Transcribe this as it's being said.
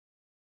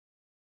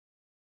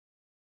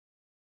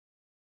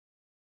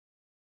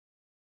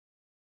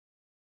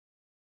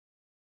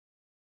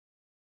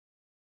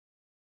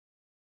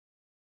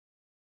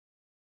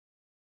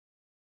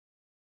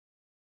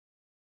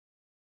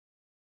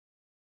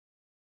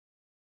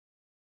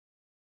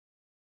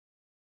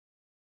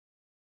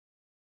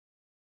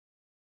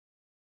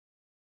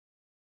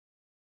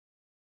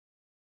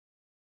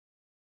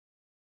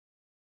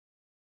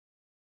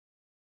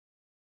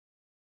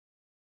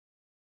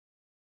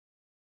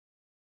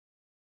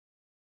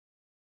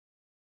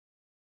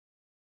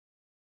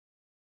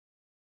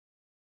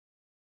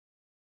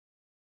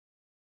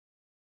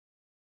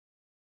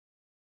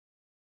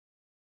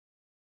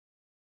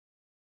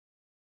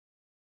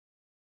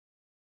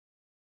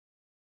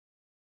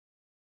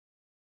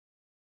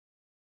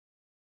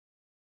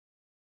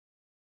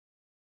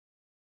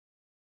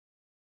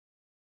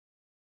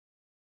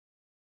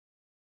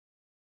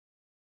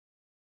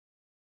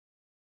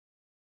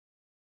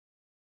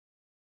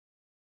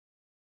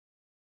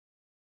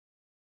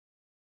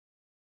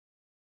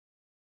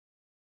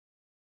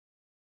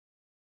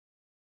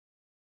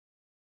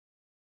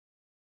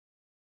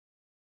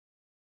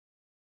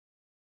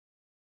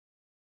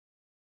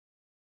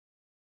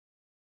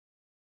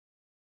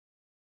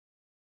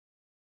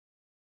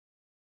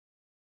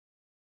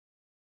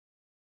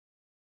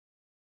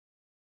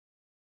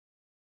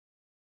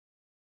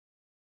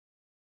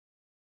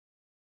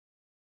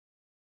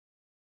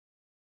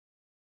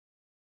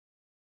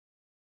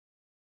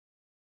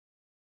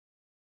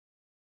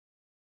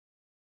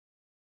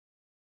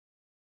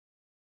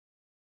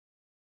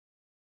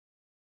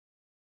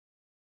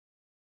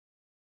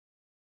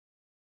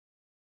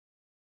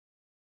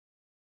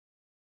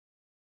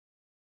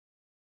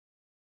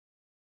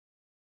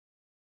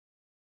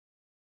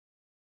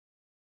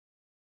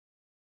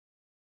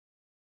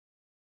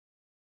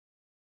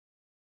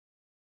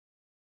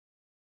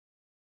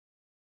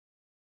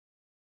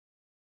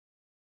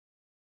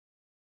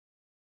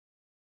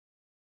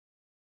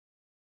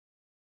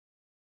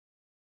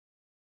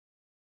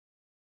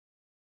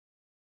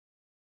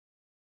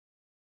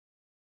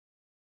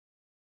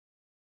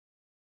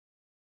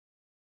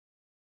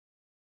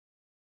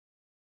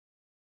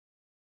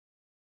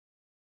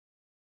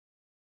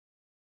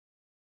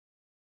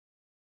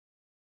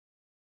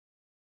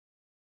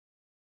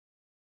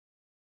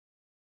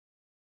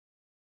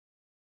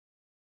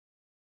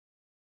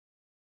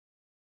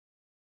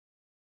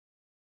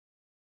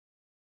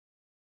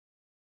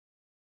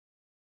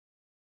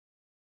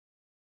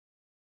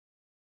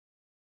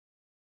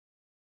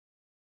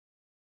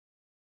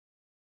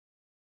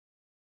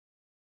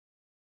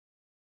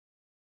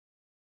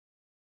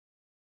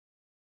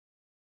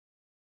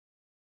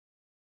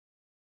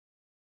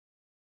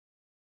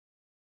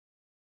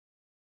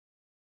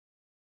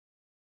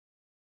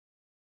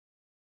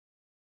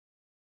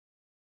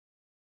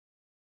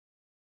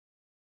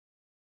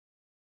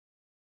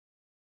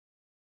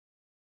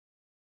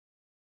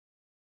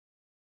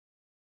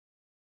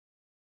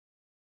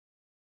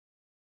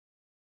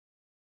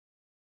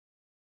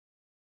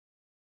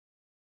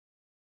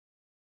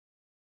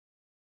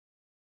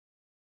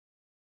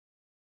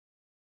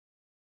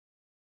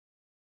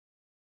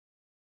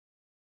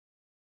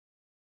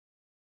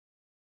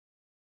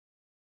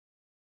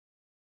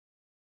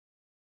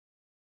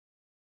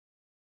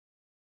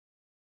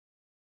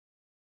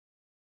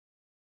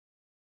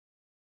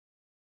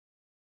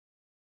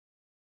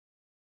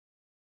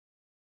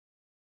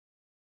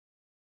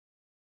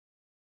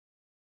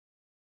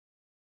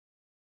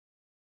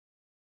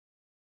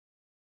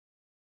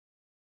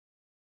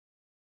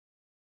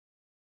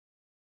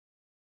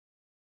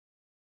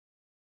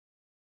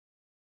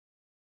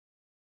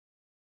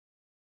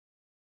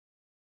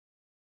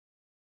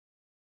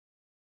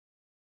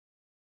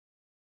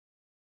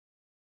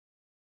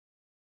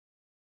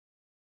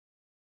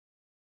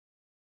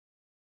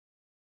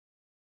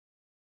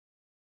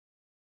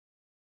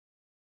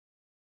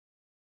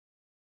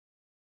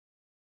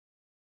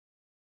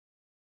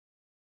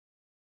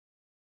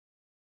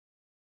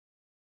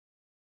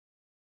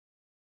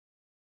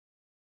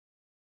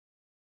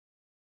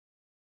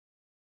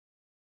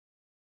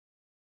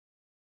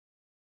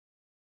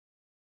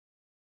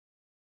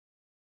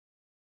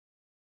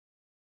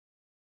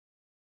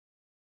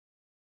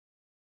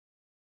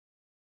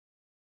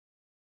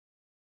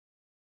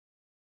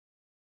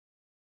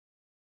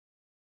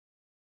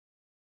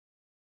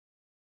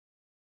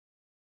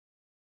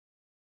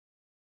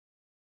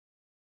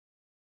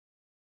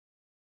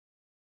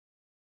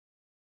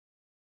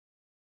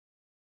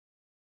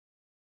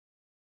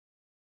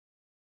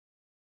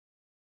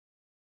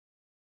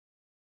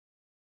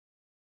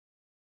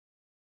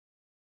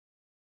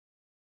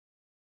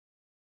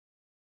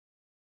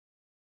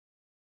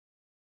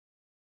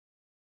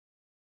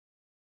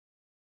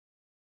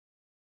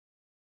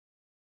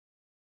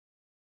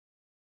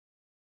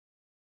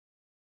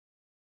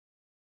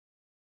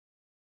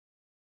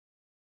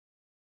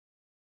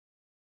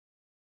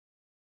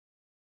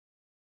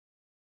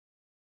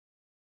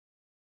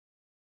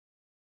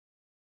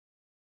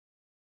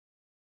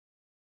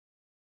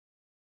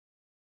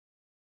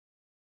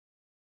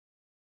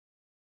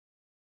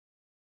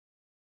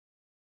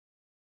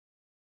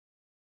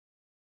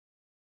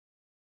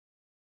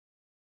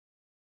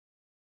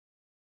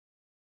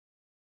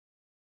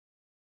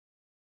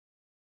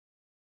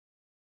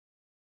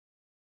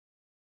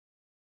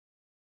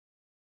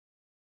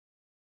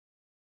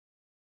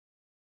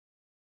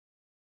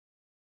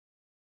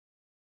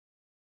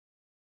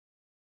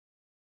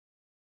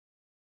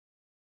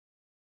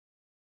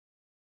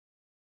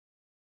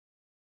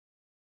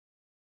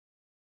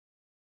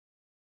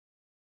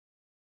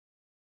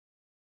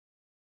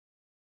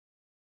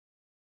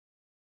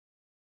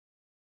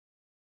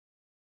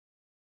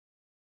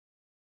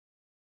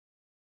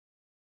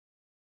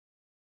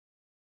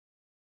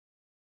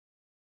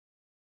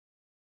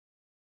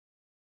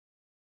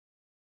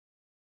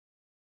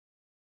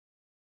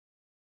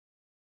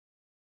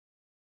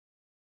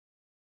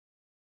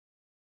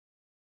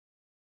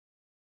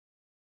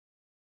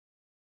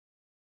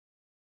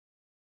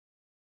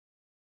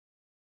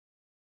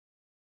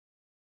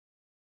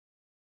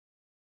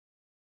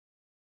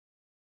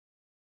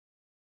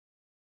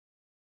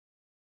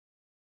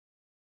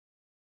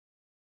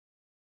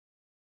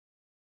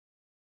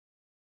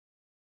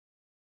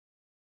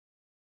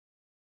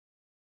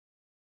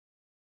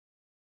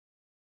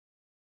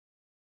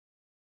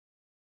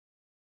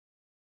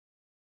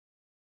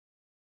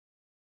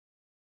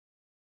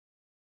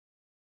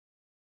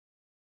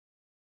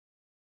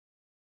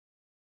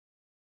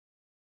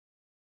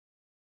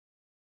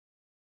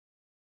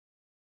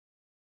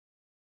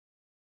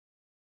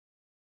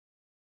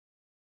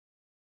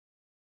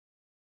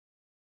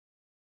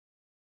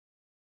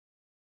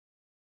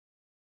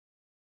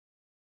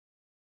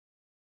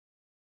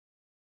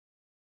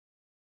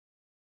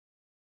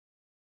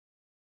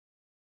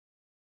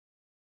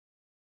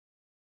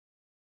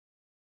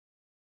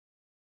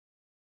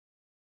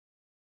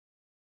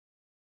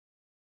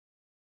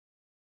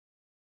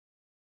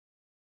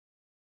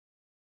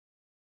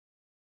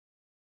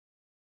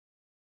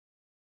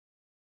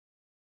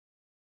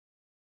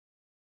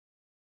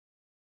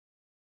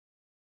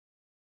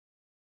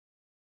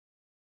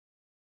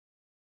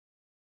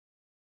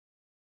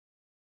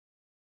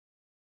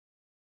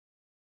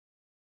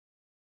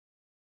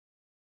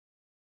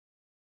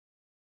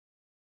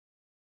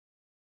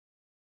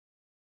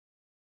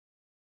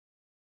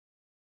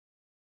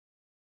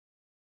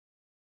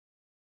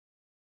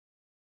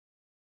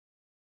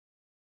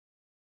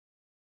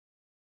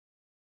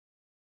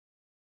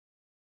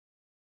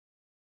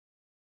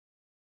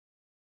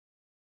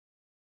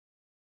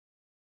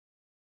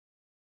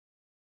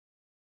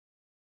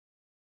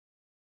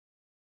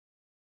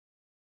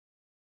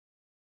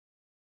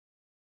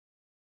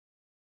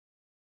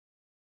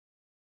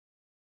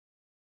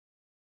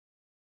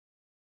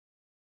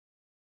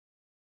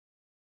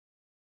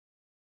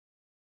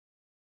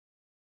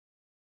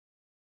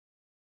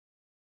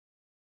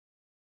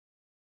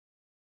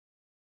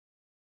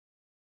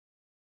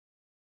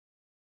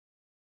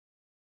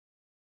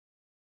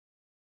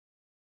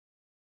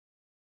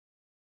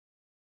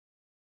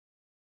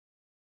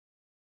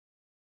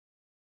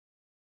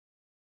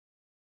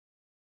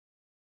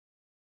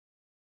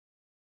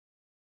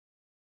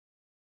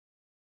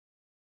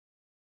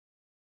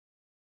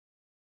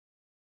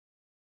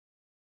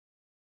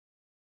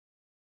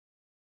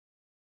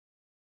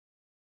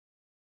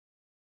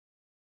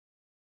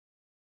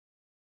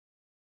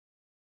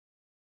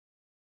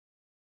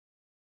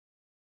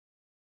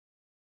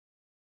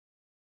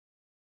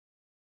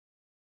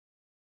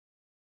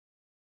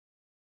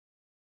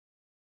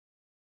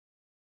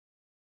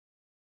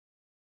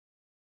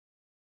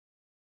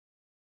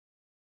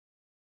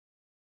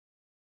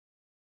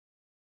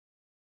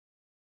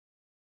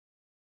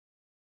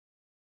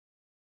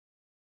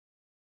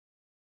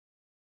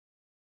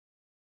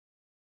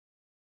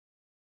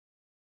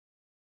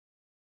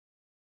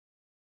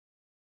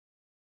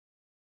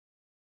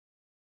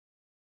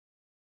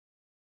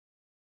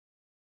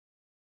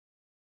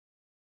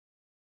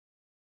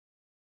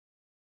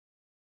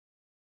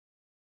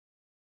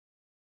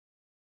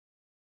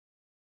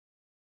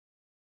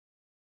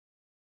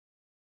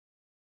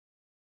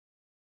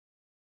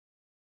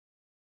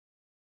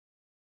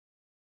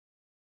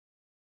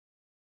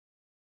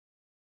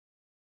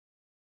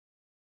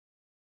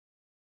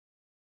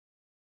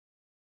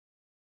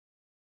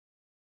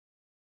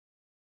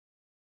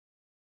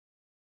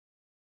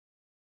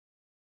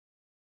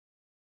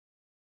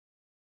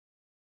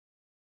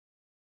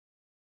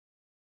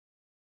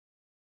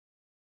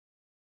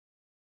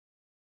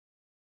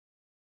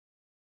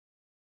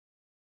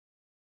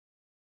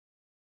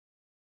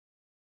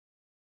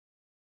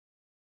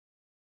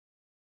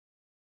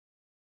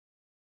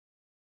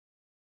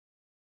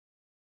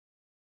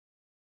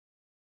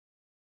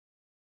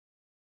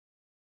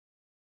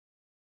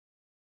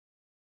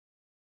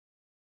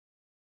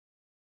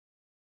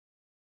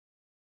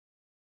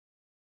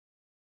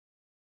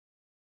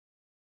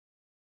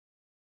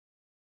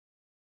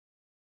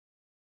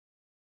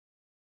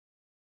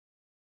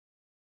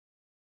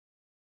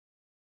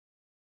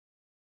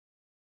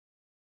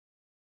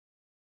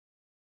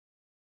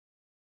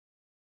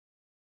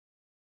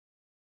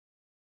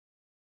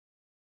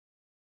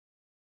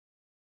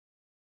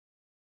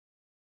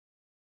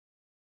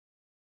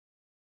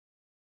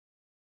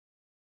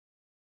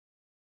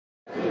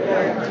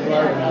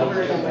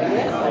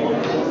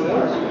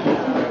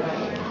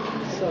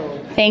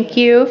Thank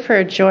you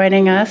for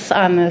joining us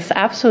on this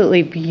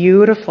absolutely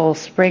beautiful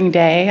spring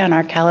day on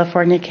our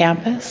California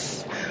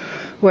campus.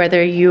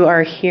 Whether you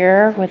are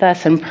here with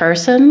us in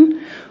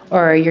person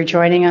or you're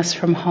joining us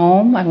from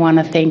home, I want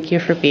to thank you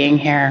for being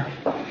here.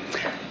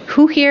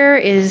 Who here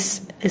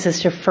is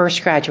this your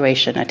first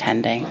graduation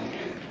attending?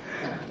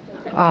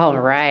 All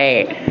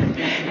right.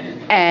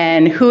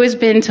 And who has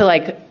been to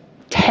like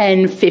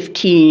 10,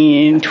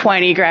 15,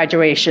 20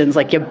 graduations?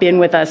 Like you've been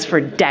with us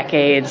for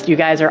decades. You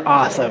guys are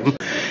awesome.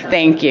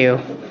 Thank you.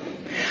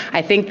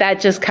 I think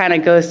that just kind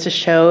of goes to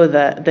show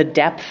the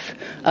depth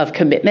of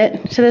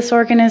commitment to this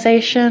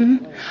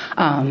organization.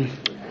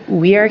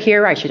 We are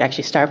here. I should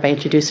actually start by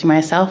introducing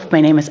myself.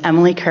 My name is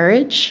Emily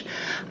Courage.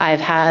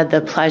 I've had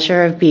the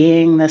pleasure of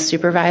being the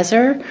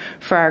supervisor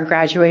for our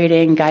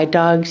graduating guide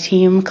dog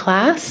team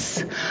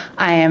class.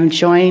 I am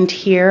joined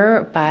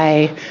here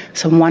by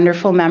some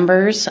wonderful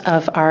members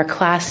of our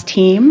class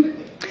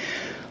team.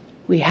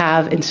 We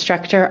have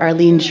instructor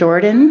Arlene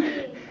Jordan,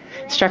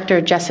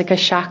 instructor Jessica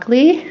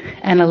Shockley,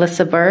 and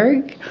Alyssa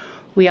Berg.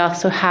 We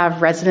also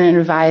have resident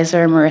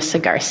advisor Marissa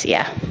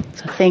Garcia.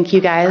 So thank you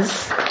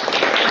guys.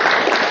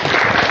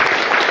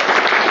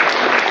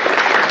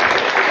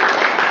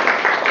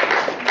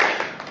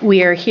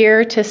 We are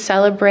here to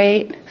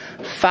celebrate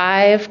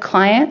 5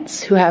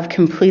 clients who have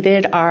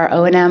completed our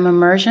O&M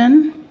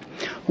immersion,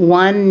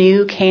 1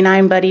 new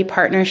Canine Buddy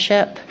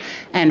partnership,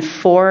 and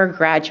 4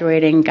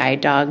 graduating guide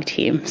dog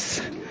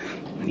teams.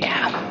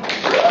 Yeah.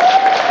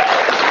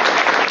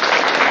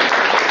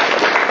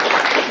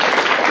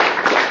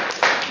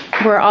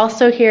 We're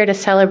also here to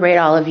celebrate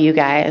all of you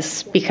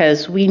guys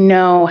because we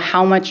know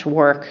how much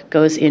work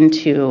goes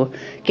into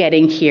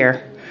getting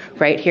here,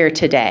 right here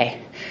today.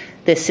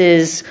 This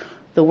is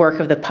the work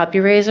of the puppy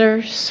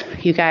raisers,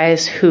 you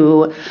guys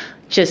who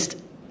just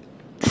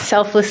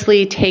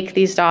selflessly take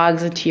these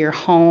dogs into your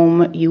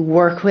home, you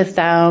work with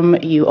them,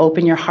 you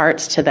open your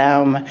hearts to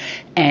them,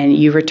 and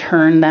you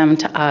return them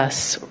to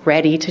us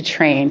ready to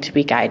train to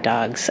be guide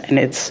dogs. And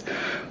it's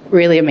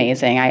really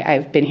amazing.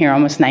 I've been here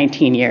almost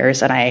 19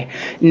 years, and I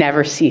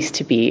never cease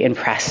to be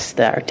impressed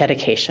with the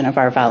dedication of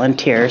our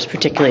volunteers,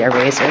 particularly our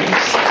raisers.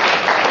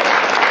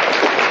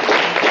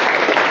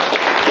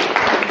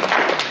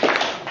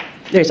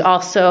 There's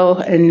also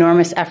an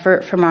enormous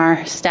effort from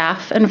our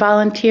staff and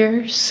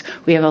volunteers.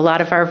 We have a lot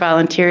of our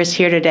volunteers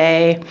here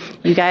today.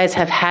 You guys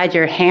have had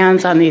your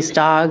hands on these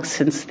dogs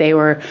since they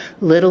were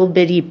little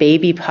bitty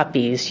baby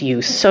puppies.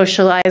 You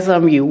socialize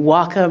them, you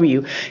walk them,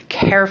 you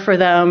care for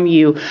them,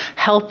 you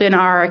help in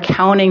our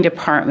accounting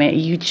department.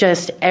 You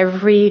just,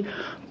 every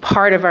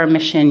part of our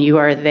mission, you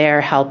are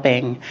there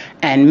helping.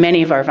 And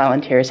many of our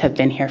volunteers have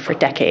been here for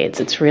decades.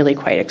 It's really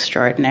quite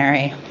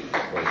extraordinary.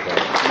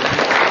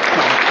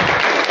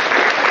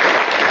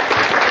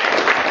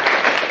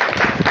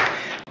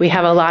 We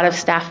have a lot of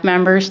staff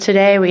members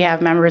today. We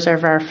have members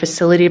of our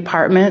facility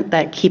department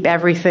that keep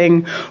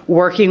everything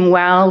working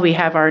well. We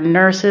have our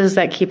nurses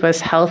that keep us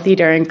healthy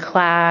during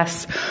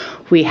class.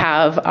 We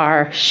have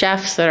our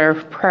chefs that are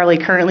probably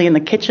currently in the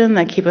kitchen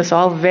that keep us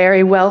all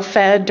very well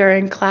fed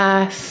during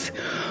class.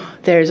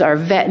 There's our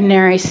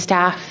veterinary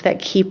staff that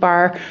keep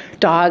our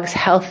dogs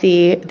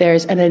healthy.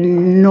 There's an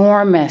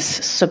enormous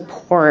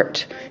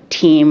support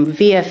team,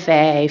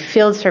 VFA,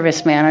 field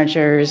service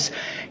managers.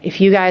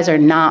 If you guys are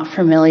not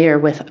familiar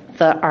with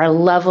our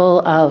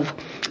level of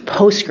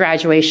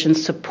post-graduation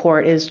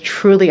support is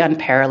truly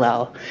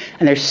unparalleled.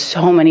 And there's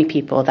so many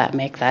people that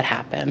make that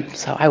happen.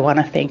 So I want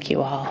to thank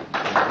you all.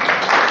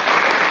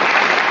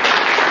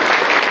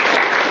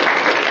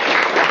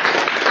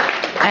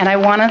 And I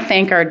want to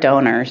thank our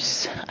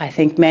donors. I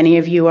think many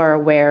of you are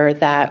aware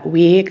that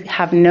we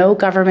have no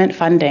government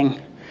funding.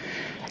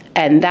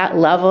 And that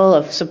level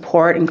of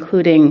support,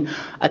 including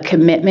a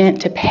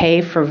commitment to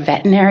pay for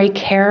veterinary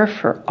care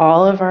for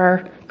all of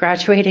our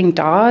graduating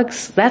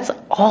dogs, that's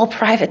all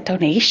private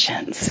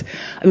donations.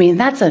 I mean,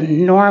 that's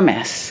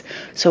enormous.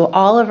 So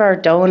all of our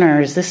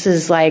donors, this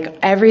is like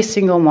every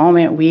single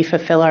moment we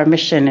fulfill our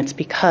mission, it's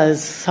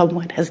because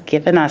someone has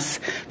given us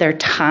their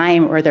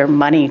time or their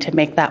money to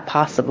make that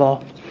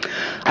possible.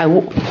 I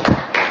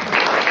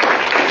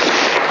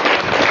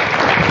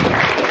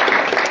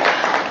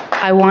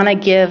want to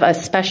give a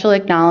special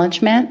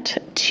acknowledgement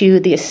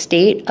to the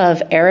estate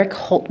of Eric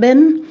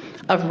Holtman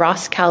of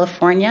Ross,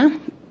 California.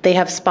 They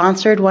have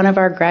sponsored one of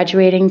our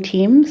graduating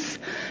teams,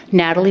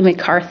 Natalie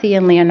McCarthy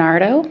and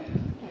Leonardo.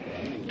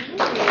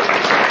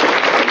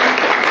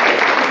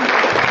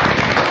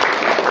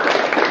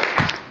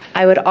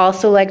 I would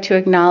also like to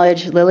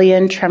acknowledge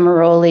Lillian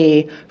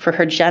Tremoroli for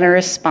her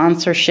generous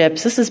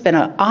sponsorships. This has been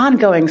an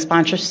ongoing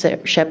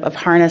sponsorship of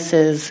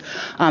harnesses.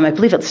 I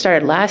believe it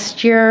started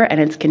last year and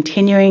it's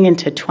continuing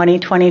into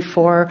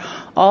 2024.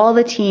 All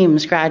the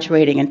teams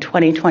graduating in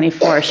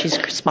 2024, she's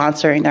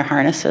sponsoring their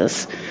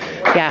harnesses.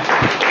 Yeah.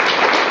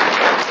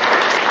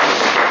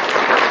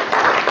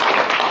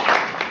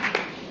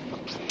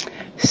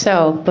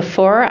 So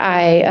before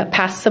I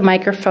pass the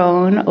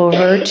microphone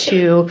over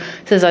to,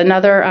 this is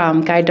another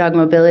guide dog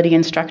mobility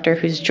instructor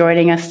who's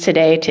joining us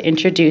today to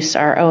introduce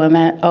our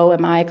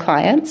OMI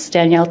clients,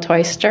 Danielle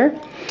Toyster.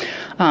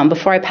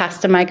 Before I pass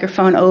the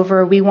microphone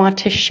over, we want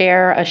to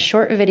share a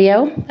short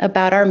video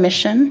about our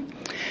mission.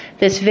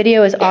 This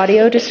video is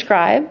audio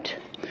described.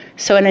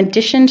 So in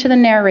addition to the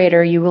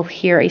narrator, you will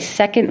hear a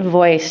second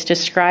voice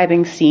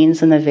describing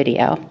scenes in the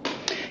video.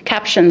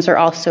 Captions are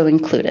also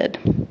included.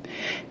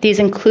 These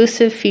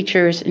inclusive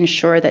features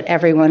ensure that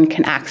everyone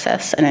can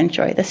access and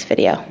enjoy this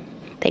video.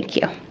 Thank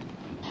you.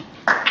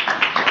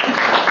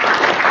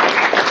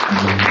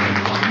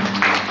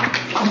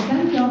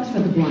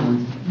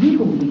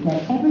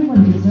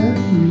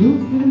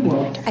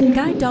 At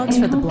Guide Dogs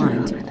for the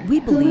Blind, we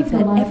believe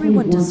that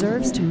everyone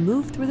deserves to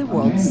move through the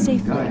world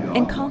safely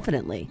and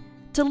confidently,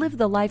 to live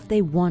the life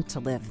they want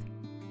to live.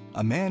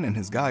 A man and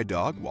his guide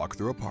dog walk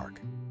through a park.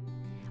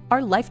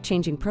 Our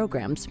life-changing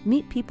programs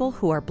meet people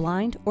who are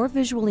blind or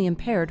visually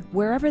impaired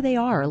wherever they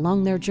are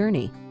along their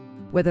journey,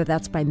 whether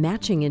that's by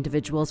matching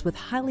individuals with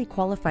highly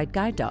qualified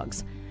guide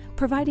dogs,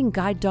 providing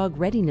guide dog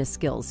readiness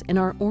skills in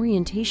our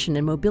orientation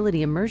and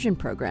mobility immersion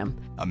program.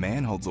 A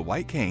man holds a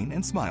white cane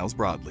and smiles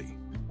broadly.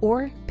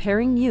 Or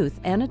pairing youth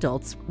and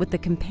adults with the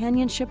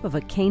companionship of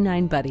a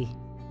canine buddy.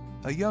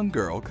 A young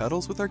girl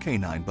cuddles with her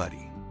canine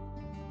buddy.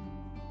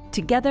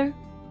 Together,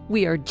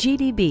 we are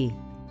GDB.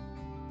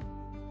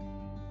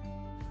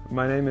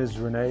 My name is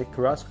Renee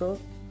Carrasco.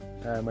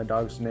 My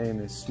dog's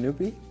name is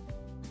Snoopy.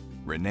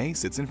 Renee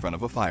sits in front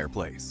of a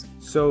fireplace.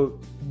 So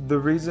the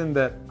reason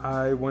that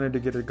I wanted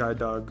to get a guide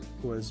dog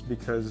was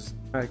because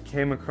I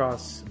came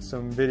across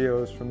some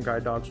videos from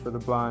Guide Dogs for the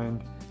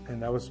Blind,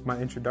 and that was my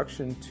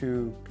introduction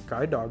to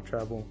guide dog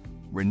travel.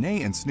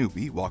 Renee and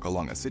Snoopy walk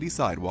along a city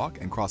sidewalk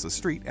and cross a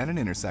street at an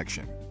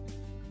intersection.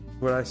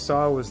 What I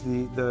saw was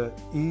the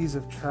ease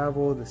of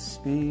travel, the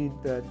speed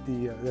that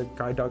the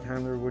guide dog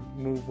handler would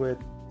move with.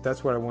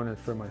 That's what I wanted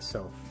for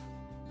myself.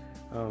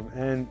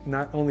 And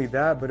not only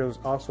that, but it was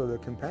also the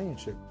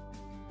companionship.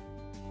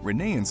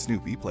 Renee and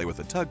Snoopy play with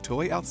a tug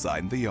toy outside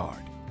in the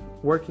yard.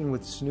 Working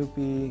with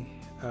Snoopy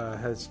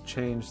has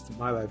changed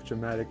my life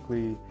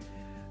dramatically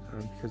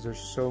because there's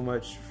so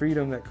much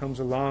freedom that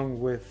comes along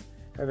with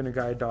having a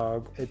guide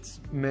dog. It's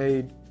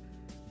made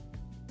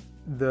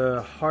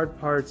the hard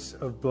parts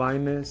of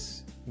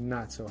blindness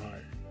not so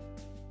hard.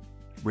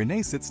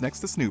 Renee sits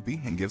next to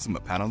Snoopy and gives him a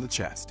pat on the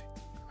chest.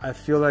 I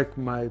feel like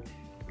my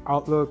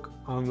outlook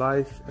on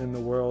life and the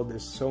world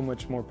is so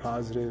much more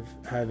positive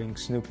having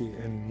Snoopy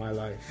in my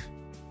life.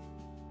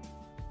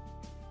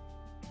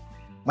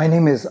 My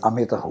name is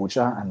Amit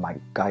Ahuja and my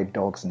guide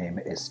dog's name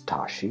is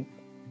Tashi.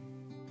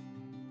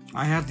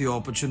 I had the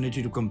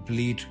opportunity to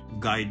complete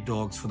Guide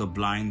Dogs for the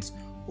Blind's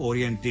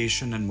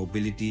Orientation and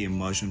Mobility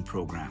Immersion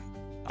Program.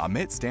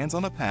 Amit stands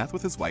on a path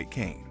with his white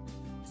cane.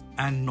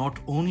 And not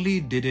only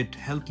did it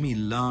help me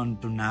learn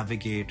to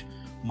navigate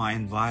my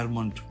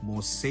environment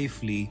more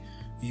safely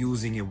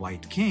using a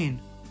white cane,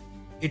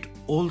 it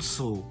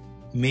also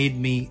made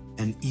me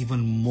an even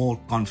more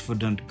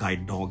confident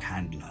guide dog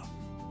handler.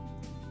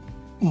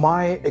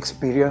 My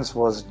experience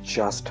was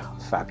just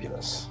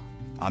fabulous.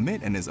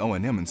 Amit and his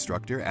O&M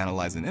instructor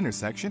analyze an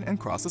intersection and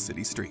cross a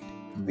city street.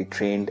 We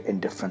trained in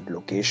different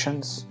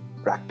locations,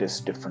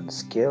 practiced different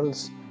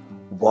skills,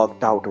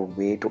 worked out a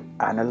way to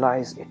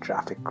analyze a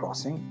traffic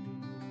crossing.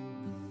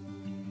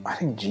 I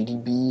think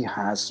GDB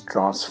has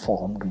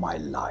transformed my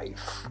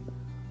life.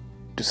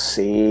 To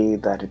say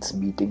that it's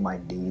meeting my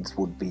needs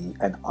would be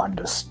an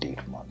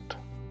understatement.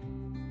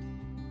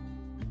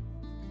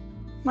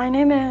 My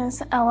name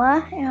is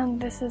Ella,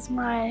 and this is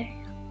my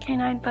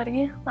canine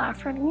buddy,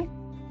 Lafferty.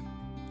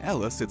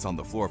 Ella sits on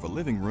the floor of a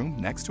living room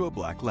next to a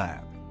black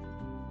lab.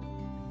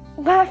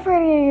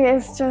 Lafferty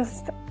is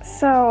just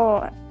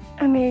so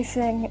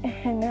amazing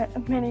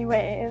in many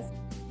ways.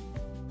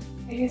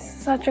 He's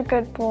such a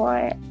good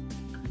boy.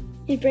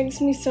 He brings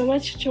me so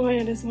much joy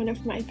and is one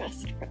of my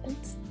best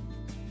friends.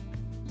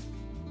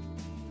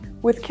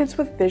 With kids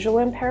with visual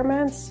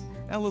impairments,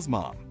 Ella's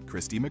mom,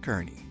 Christy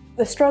McKerney.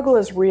 the struggle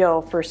is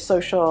real for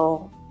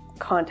social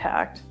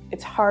contact.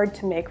 It's hard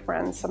to make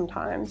friends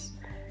sometimes.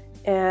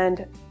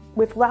 And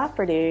with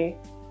Lafferty,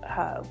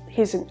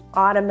 he's an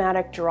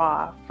automatic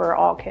draw for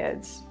all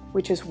kids,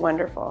 which is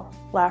wonderful.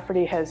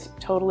 Lafferty has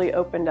totally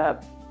opened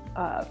up,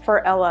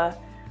 for Ella,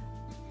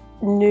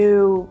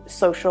 new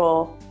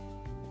social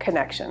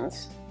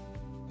connections.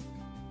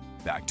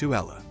 Back to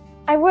Ella.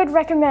 I would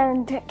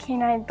recommend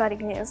canine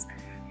buddies.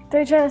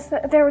 They're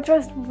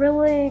just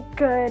really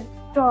good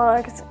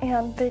dogs,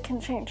 and they can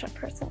change a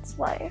person's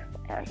life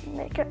and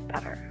make it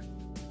better.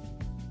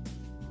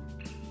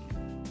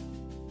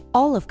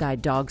 All of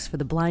Guide Dogs for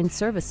the Blind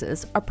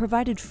services are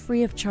provided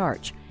free of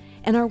charge,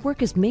 and our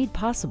work is made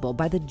possible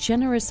by the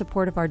generous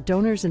support of our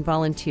donors and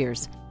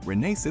volunteers.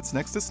 Renee sits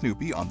next to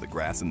Snoopy on the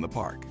grass in the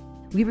park.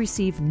 We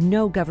receive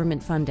no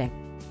government funding.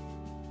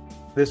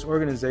 This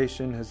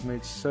organization has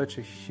made such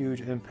a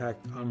huge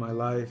impact on my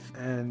life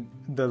and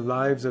the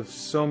lives of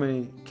so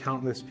many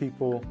countless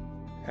people.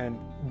 And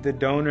the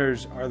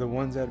donors are the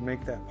ones that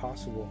make that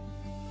possible.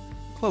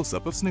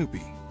 Close-up of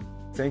Snoopy.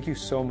 Thank you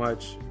so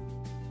much.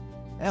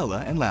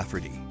 Ella and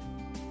Lafferty.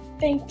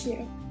 Thank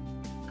you.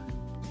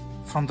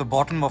 From the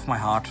bottom of my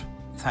heart,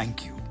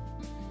 thank you.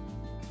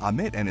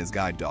 Amit and his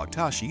guide dog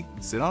Tashi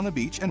sit on the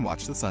beach and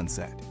watch the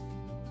sunset.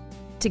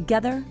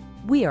 Together,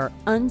 we are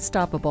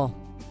unstoppable.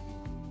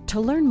 To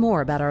learn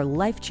more about our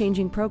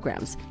life-changing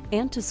programs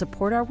and to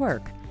support our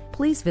work,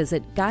 please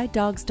visit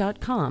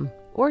guidedogs.com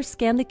or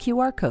scan the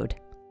QR code.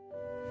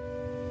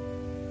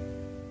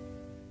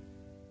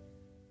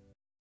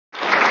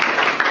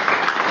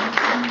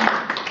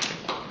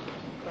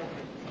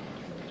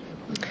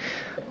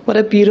 What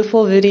a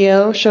beautiful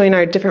video showing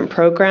our different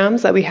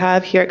programs that we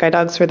have here at Guide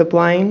Dogs for the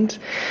Blind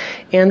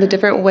and the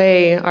different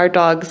way our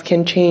dogs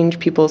can change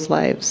people's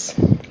lives.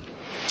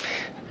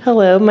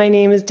 Hello, my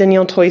name is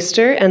Danielle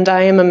Toyster and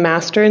I am a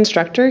master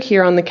instructor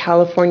here on the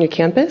California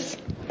campus.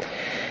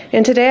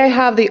 And today I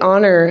have the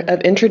honor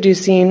of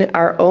introducing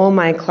our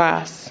OMI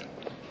class.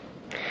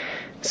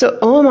 So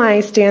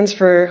OMI stands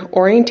for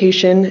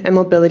Orientation and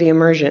Mobility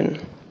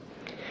Immersion.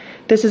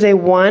 This is a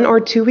 1 or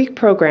 2 week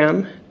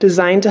program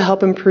designed to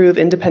help improve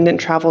independent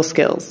travel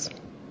skills.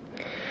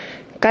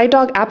 Guide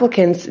dog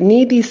applicants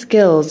need these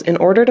skills in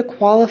order to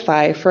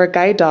qualify for a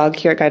guide dog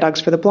here at Guide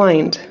Dogs for the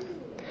Blind.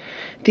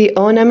 The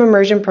O&M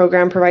Immersion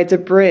Program provides a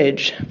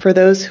bridge for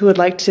those who would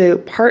like to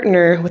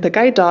partner with a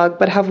guide dog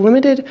but have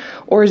limited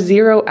or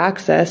zero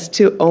access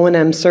to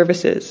O&M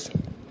services.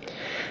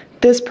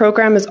 This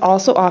program is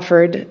also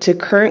offered to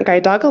current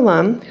guide dog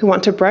alum who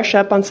want to brush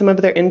up on some of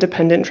their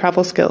independent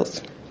travel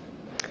skills.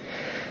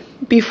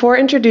 Before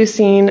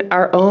introducing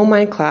our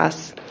OMI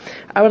class,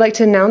 I would like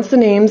to announce the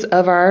names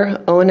of our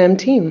O&M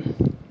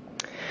team.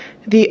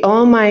 The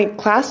OMI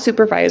class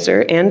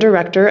supervisor and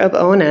director of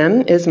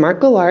O&M is Mark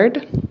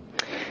Gillard,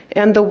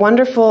 and the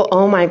wonderful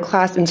OMI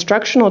class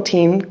instructional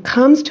team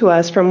comes to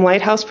us from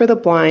Lighthouse for the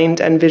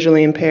Blind and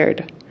Visually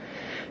Impaired.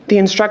 The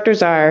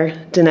instructors are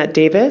Danette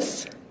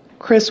Davis,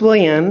 Chris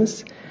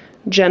Williams,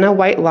 Jenna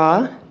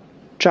Whitelaw,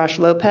 Josh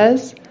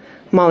Lopez,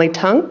 Molly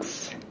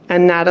Tunks,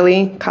 and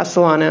Natalie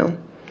Castellano.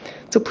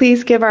 So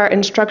please give our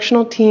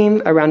instructional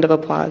team a round of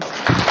applause.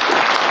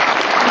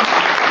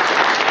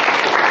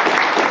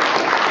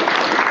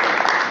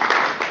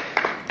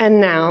 And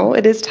now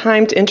it is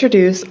time to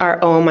introduce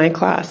our OMI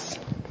class.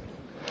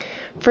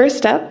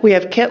 First up, we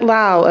have Kit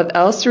Lau of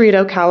El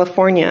Cerrito,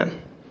 California.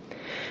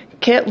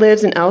 Kit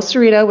lives in El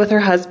Cerrito with her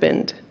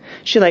husband.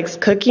 She likes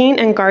cooking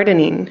and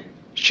gardening.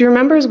 She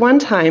remembers one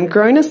time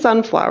growing a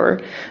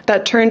sunflower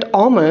that turned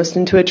almost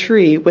into a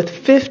tree with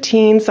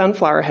 15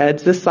 sunflower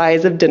heads the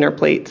size of dinner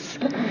plates.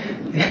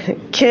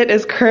 Kit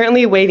is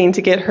currently waiting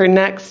to get her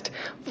next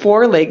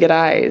 4-legged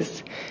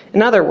eyes.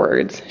 In other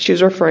words,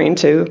 she's referring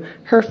to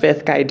her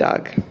 5th guide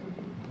dog.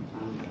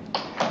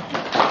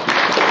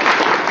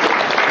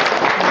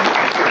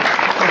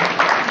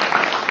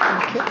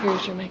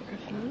 Here's your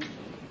microphone.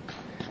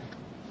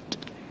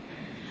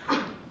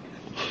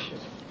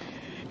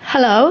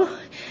 Hello.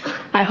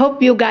 I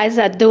hope you guys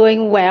are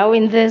doing well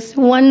in this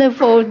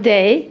wonderful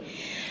day.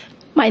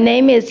 My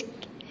name is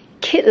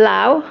Kit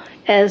Lau.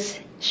 As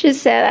she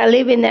said, I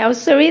live in El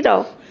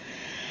Cerrito.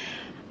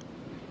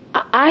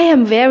 I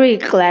am very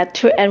glad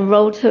to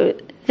enroll to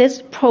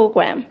this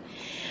program.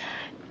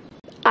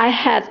 I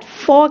had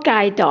 4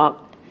 guide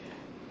dogs,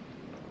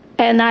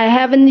 and I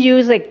haven't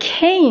used a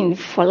cane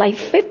for like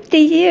 50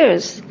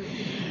 years.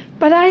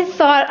 But I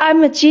thought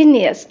I'm a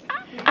genius.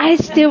 I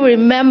still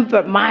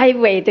remember my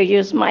way to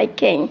use my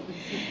cane.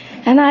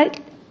 And I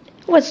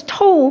was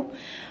told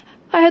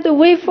I had to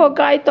wait for a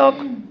guide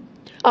dog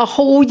a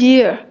whole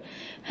year.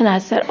 And I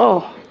said,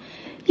 oh,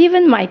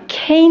 even my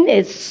cane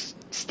is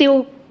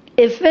still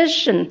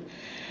efficient.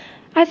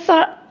 I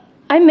thought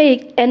I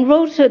may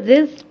enroll to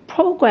this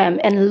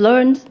program and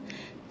learn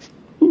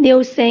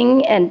new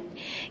things and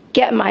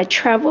get my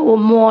travel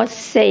more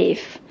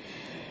safe.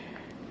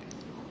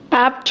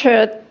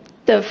 After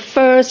the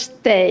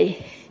first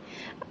day,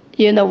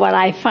 you know what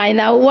I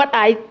find out? What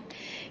I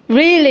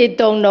really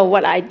don't know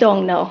what I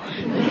don't know.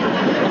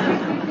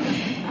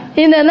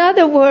 In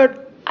another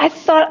word, I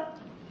thought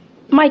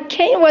my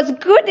cane was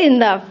good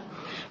enough,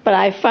 but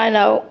I find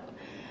out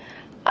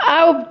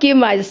I'll give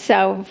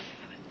myself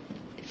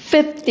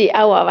 50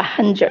 out of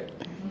 100.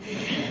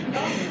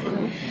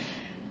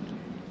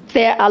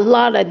 There are a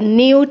lot of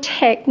new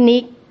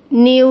technique,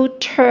 new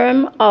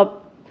term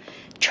of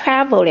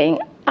traveling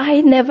I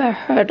never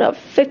heard of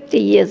 50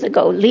 years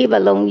ago, leave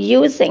alone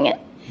using it.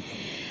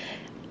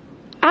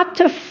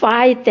 After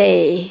 5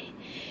 days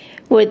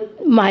with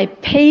my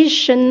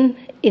patient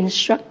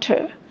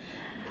instructor,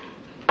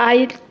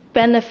 I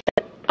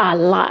benefit a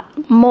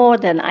lot, more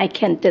than I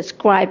can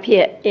describe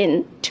here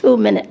in 2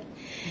 minutes.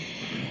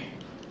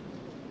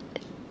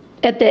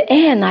 At the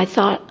end, I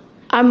thought,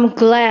 I'm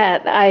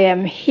glad I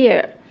am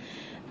here.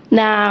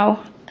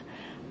 Now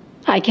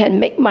I can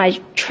make my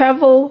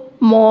travel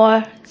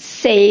more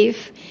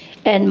safe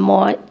and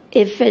more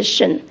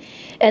efficient.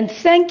 And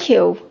thank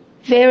you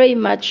very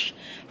much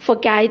for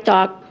Guide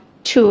Dog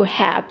to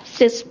have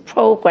this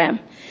program.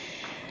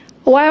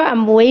 while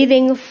I'm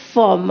waiting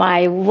for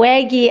my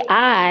waggy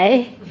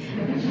eye,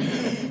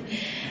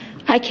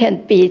 I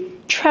can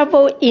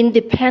travel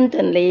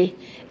independently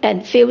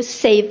and feel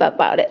safe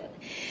about it.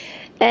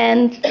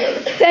 And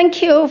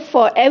thank you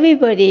for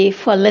everybody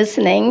for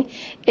listening.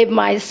 If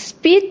my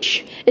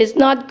speech is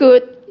not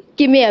good,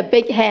 give me a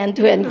big hand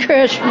to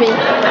encourage me.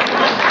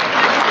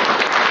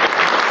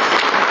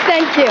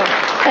 Thank you,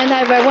 and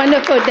have a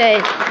wonderful day.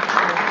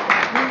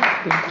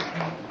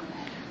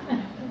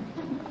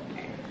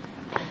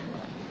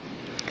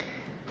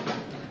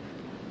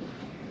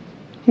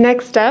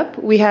 Next up,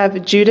 we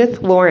have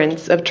Judith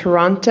Lawrence of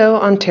Toronto,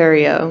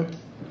 Ontario.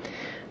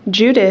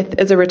 Judith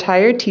is a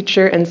retired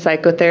teacher and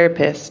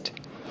psychotherapist.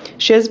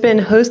 She has been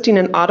hosting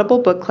an Audible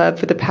book club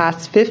for the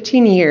past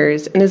 15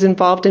 years and is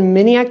involved in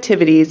many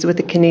activities with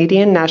the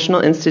Canadian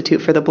National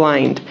Institute for the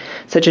Blind,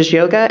 such as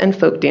yoga and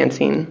folk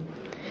dancing.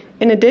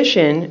 In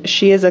addition,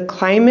 she is a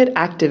climate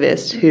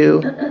activist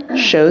who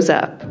shows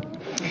up.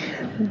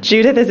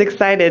 Judith is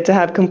excited to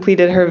have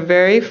completed her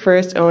very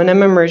first O&M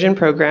immersion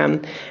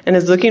program and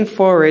is looking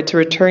forward to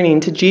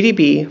returning to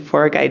GDB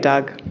for a guide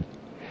dog.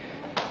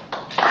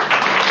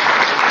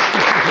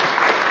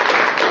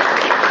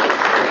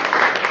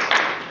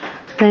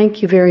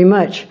 Thank you very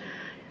much.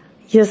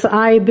 Yes,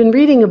 I've been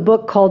reading a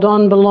book called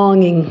On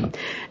Belonging,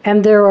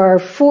 and there are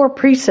 4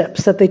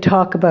 precepts that they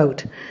talk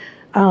about.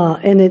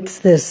 And it's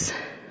this,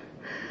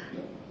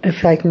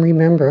 if I can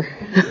remember.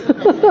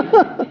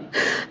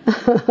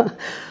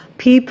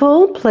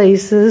 People,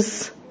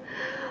 places,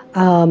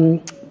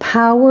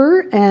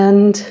 power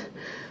and,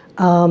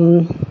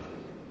 well,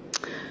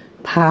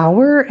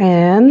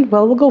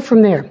 we'll go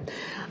from there.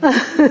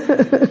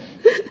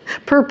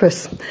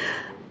 Purpose.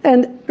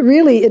 And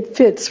really, it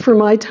fits for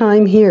my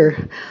time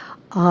here.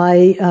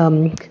 I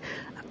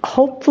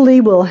hopefully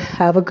will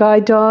have a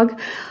guide dog,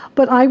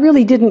 but I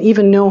really didn't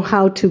even know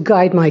how to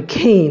guide my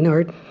cane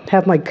or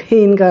have my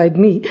cane guide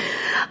me.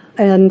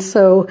 And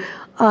so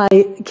I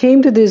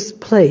came to this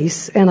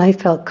place and I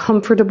felt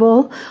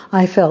comfortable.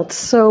 I felt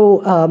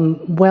so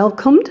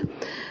welcomed.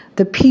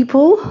 The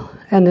people,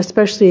 and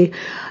especially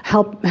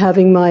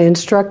having my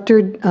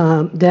instructor,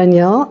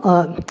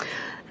 Danielle,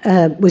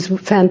 was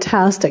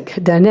fantastic.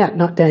 Danette,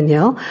 not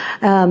Danielle.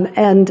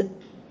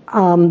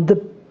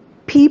 The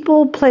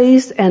people,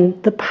 place,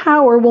 and the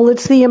power, well,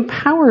 it's the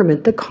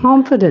empowerment, the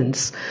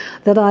confidence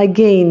that I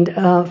gained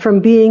from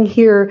being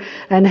here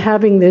and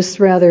having this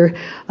rather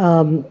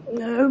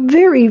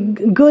very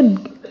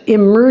good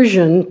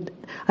immersion.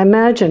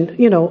 Imagine,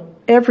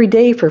 every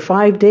day for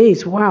 5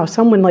 days. Wow,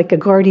 someone like a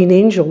guardian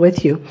angel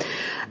with you.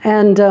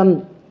 And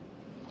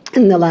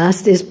the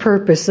last is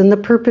purpose. And the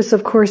purpose,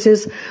 of course,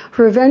 is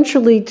for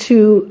eventually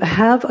to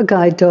have a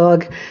guide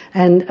dog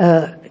and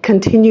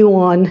continue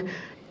on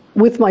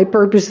with my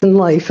purpose in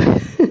life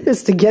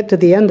is to get to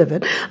the end of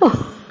it.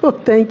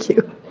 Oh, thank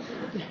you.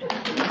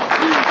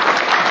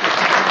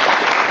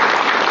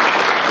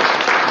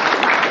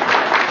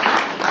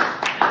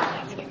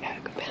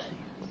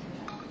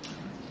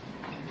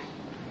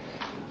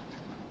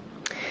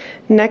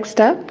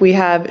 Next up, we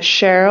have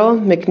Cheryl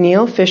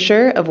McNeil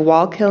Fisher of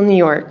Wallkill, New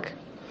York.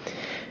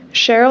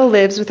 Cheryl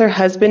lives with her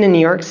husband in New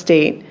York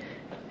State.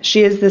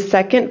 She is the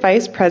second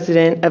vice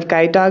president of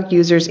Guide Dog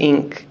Users,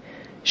 Inc.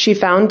 She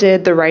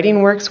founded the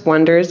Writing Works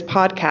Wonders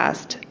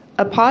podcast,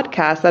 a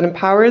podcast that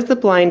empowers the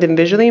blind and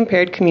visually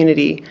impaired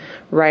community,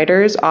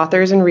 writers,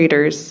 authors, and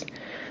readers.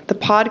 The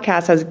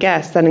podcast has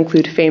guests that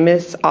include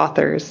famous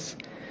authors.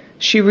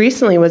 She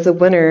recently was the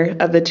winner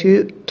of the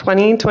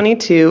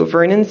 2022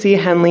 Vernon C.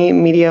 Henley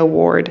Media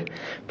Award,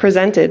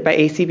 presented by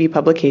ACB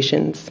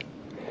Publications.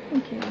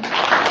 Thank you.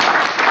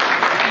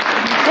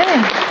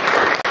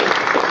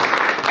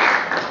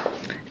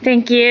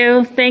 Thank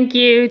you. Thank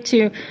you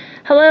to,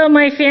 hello,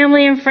 my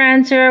family and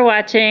friends who are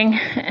watching.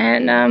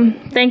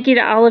 And thank you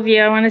to all of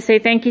you. I want to say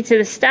thank you to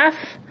the staff.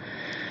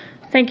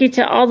 Thank you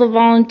to all the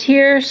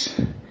volunteers.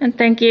 And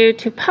thank you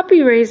to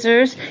puppy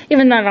raisers.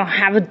 Even though I don't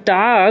have a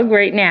dog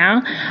right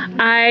now,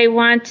 I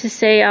want to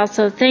say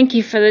also thank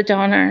you for the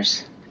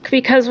donors.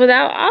 Because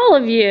without all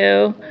of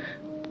you,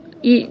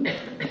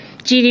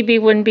 GDB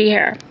wouldn't be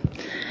here.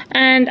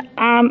 And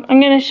I'm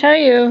going to show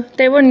you,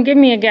 they wouldn't give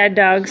me a guide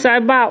dog, so I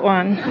bought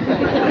one.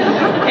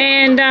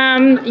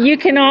 And you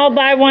can all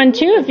buy one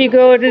too if you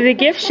go to the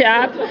gift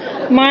shop.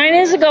 Mine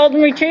is a golden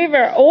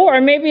retriever,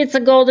 or maybe it's a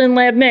golden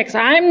lab mix.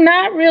 I'm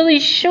not really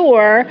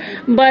sure,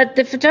 but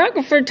the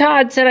photographer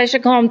Todd said I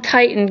should call him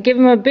Titan, give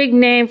him a big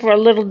name for a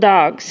little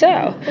dog. So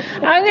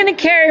I'm going to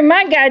carry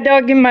my guide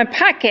dog in my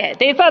pocket.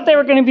 They thought they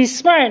were going to be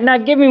smart and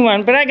not give me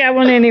one, but I got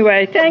one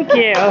anyway. Thank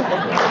you.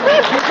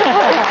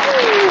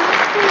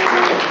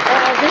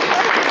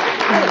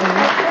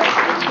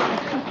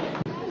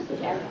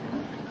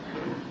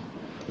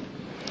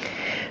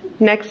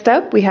 Next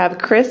up, we have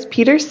Chris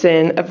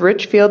Peterson of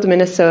Richfield,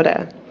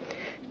 Minnesota.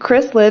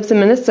 Chris lives in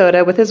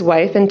Minnesota with his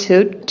wife and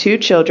two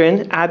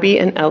children, Abby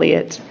and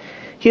Elliot.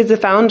 He is the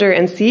founder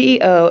and CEO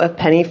of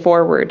Penny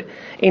Forward,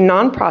 a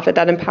nonprofit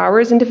that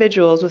empowers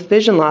individuals with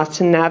vision loss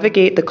to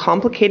navigate the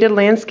complicated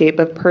landscape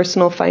of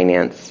personal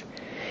finance.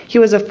 He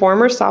was a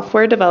former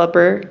software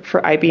developer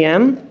for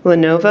IBM,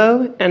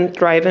 Lenovo, and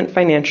Thrivent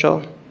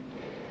Financial.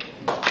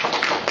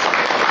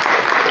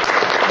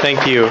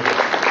 Thank you.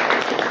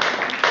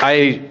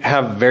 I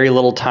have very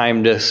little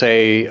time to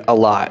say a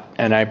lot,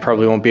 and I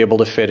probably won't be able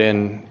to fit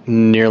in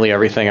nearly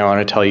everything I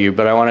want to tell you,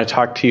 but I want to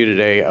talk to you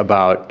today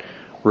about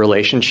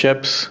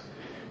relationships,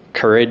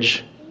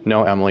 courage.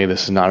 No, Emily,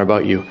 this is not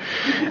about you.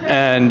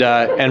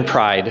 And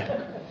pride.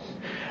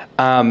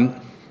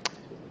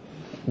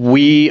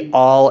 We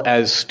all,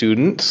 as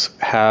students,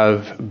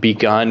 have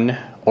begun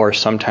or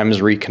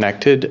sometimes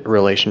reconnected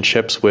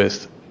relationships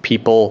with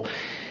people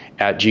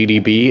at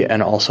GDB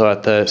and also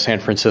at the San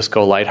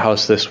Francisco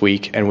Lighthouse this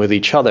week and with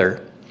each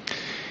other.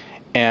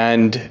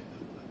 And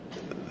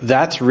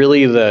that's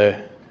really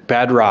the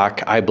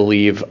bedrock, I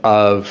believe,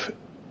 of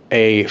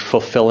a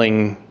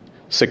fulfilling,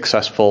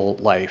 successful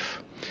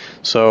life.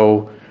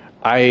 So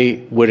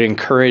I would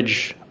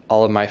encourage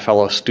all of my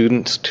fellow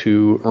students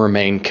to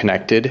remain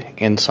connected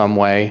in some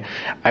way.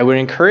 I would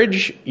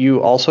encourage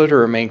you also to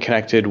remain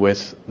connected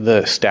with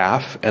the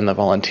staff and the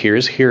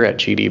volunteers here at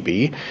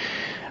GDB.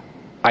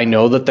 I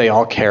know that they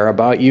all care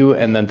about you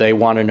and that they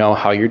want to know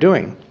how you're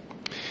doing.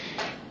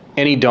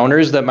 Any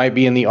donors that might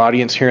be in the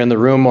audience here in the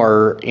room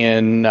or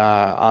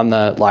on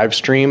the live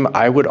stream,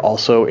 I would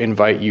also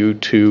invite you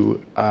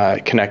to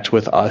connect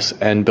with us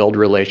and build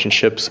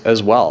relationships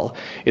as well.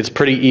 It's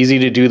pretty easy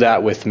to do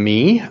that with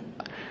me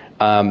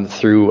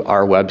through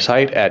our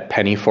website at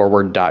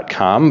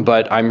pennyforward.com,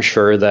 but I'm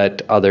sure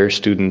that other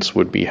students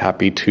would be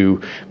happy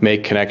to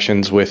make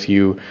connections with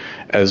you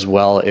as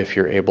well if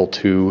you're able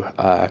to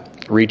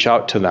reach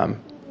out to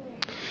them.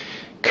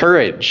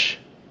 Courage.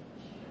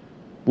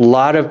 A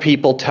lot of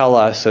people tell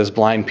us as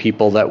blind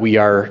people that we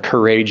are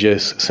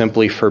courageous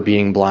simply for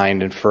being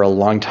blind, and for a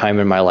long time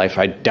in my life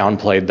I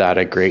downplayed that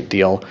a great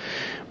deal.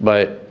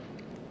 But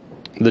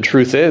the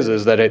truth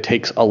is that it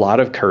takes a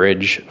lot of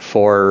courage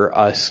for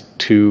us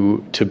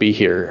to be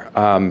here.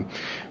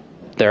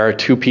 There are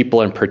two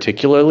people in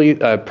particular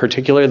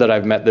that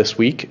I've met this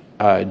week,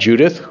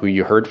 Judith, who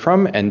you heard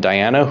from, and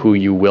Diana, who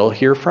you will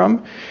hear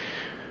from,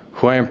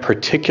 who I am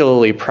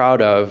particularly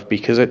proud of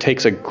because it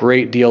takes a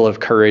great deal of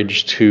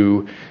courage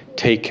to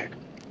take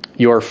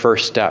your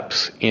first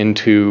steps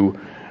into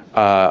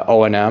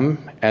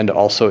O&M and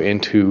also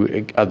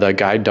into the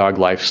guide dog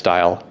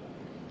lifestyle.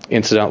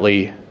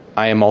 Incidentally,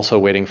 I am also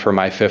waiting for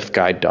my 5th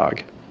guide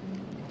dog.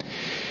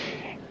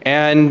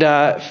 And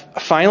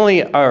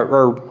finally,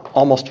 or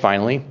almost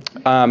finally,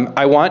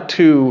 I want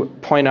to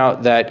point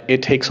out that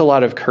it takes a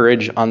lot of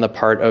courage on the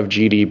part of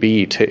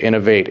GDB to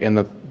innovate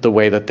in the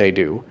way that they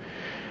do.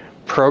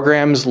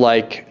 Programs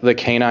like the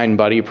Canine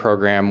Buddy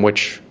program,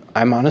 which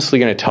I'm honestly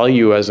going to tell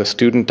you as a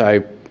student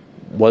I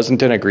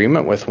wasn't in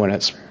agreement with when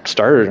it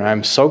started, and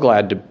I'm so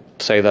glad to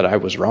say that I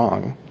was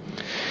wrong,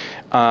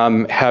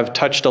 have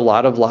touched a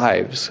lot of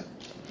lives.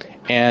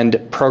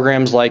 And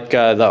programs like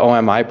the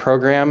OMI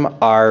program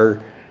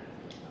are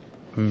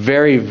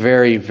very,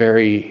 very,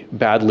 very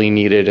badly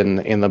needed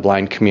in the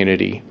blind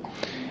community.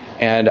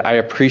 And I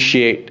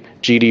appreciate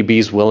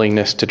GDB's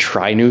willingness to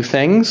try new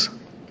things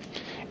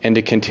and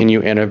to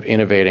continue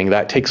innovating.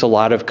 That takes a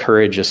lot of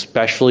courage,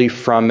 especially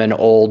from an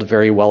old,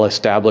 very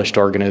well-established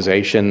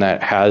organization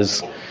that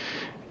has,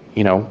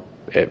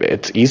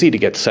 it's easy to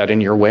get set in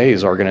your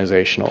ways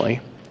organizationally.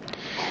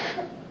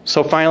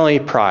 So finally,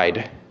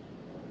 pride.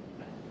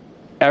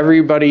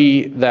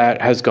 Everybody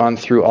that has gone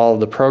through all of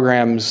the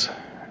programs,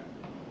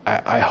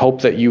 I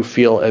hope that you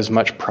feel as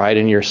much pride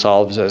in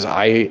yourselves as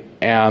I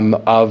am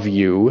of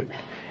you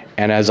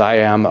and as I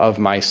am of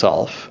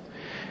myself.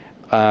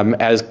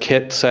 As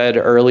Kit said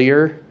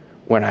earlier,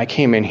 when I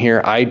came in here,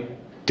 I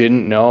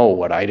didn't know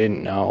what I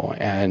didn't know,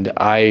 and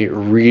I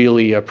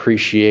really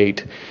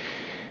appreciate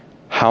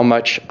how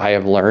much I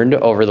have learned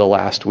over the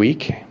last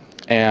week,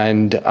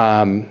 and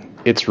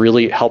it's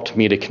really helped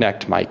me to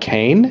connect my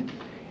cane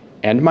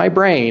and my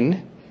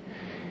brain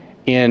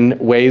in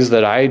ways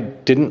that I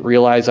didn't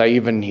realize I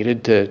even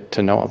needed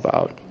to know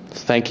about.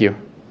 Thank you.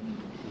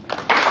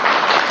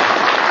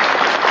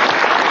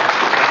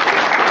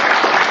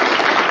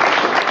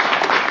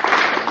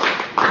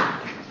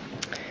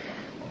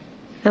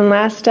 And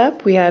last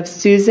up, we have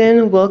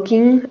Susan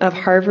Wilking of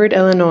Harvard,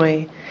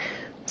 Illinois.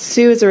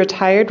 Sue is a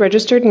retired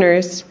registered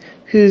nurse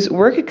whose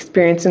work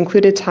experience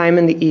included time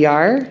in the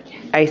ER,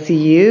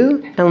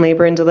 ICU, and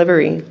labor and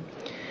delivery.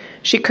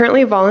 She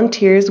currently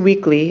volunteers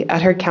weekly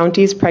at her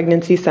county's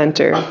pregnancy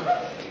center.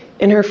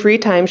 In her free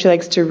time, she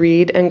likes to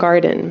read and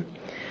garden.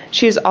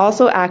 She is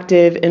also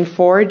active in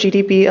 4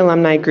 GDB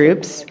alumni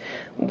groups,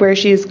 where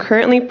she is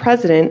currently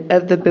president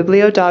of the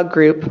Bibliodog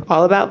group,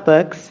 all about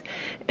books,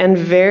 and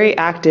very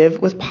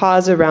active with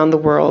Paws Around the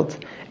World,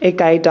 a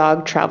guide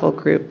dog travel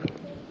group.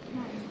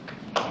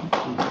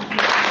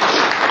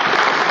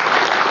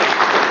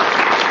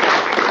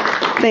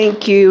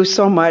 Thank you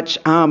so much.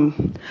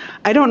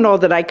 I don't know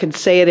that I could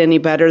say it any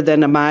better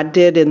than Ahmad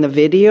did in the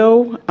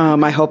video.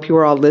 I hope you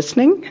were all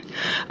listening.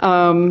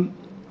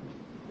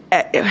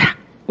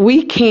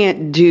 We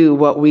can't do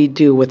what we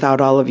do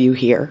without all of you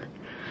here.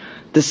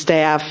 the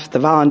staff, the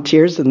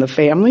volunteers, and the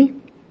family.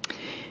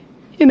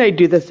 And I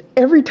do this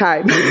every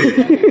time.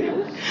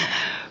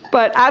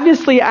 But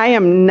obviously, I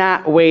am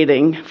not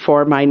waiting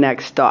for my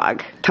next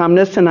dog.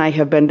 Tumnus and I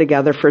have been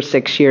together for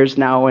 6 years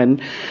now, and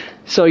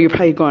so you're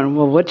probably going,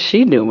 well, what's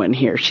she doing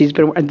here? He's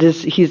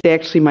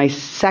actually my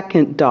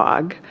second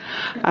dog.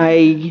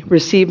 I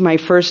received my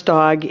first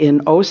dog in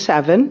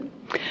 2007.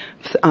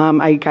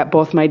 I got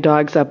both my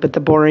dogs up at the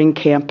boring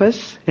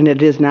campus, and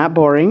it is not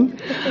boring.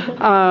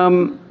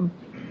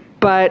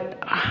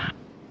 But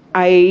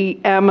I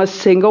am a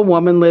single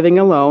woman living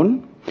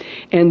alone,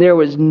 and there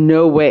was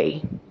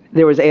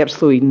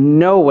absolutely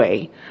no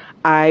way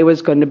I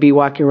was going to be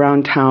walking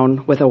around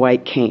town with a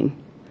white cane.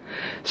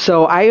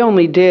 So I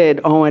only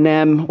did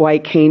O&M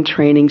white cane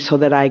training so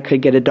that I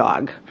could get a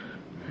dog.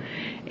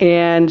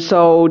 And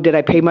so did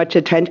I pay much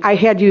attention? I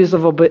had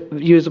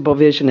usable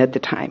vision at the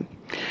time.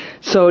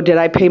 So did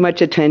I pay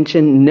much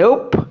attention?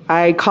 Nope.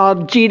 I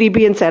called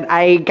GDB and said,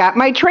 I got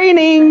my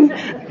training.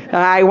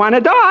 I want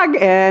a dog.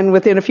 And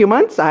within a few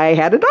months, I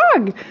had a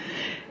dog.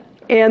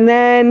 And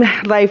then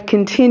life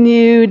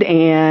continued,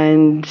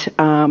 and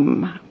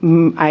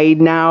I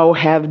now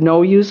have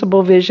no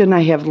usable vision.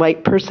 I have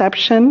light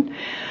perception.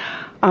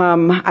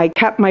 I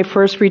kept my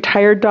first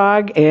retired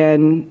dog,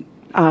 and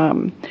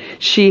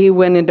she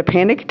went into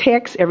panic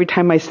attacks every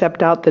time I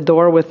stepped out the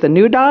door with the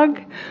new dog,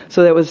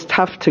 so that was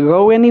tough to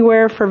go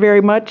anywhere for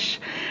very much.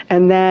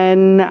 And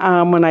then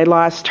when I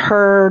lost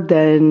her,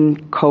 then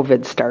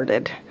COVID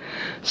started.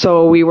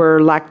 So we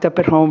were locked up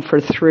at home for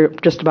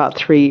just about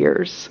 3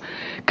 years.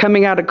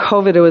 Coming out of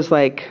COVID, it was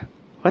like,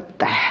 what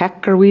the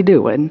heck are we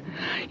doing?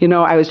 You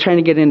know, I was trying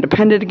to get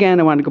independent again.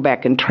 I wanted to go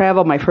back and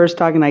travel. My first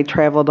dog and I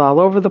traveled all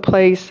over the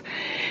place.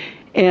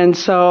 And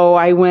so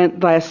I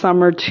went last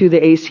summer to the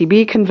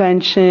ACB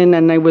convention,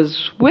 and I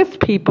was with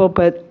people,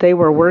 but they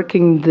were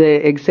working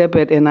the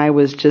exhibit, and I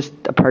was just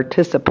a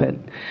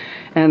participant.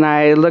 And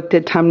I looked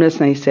at Tumnus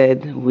and I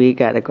said, we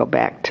got to go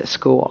back to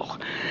school.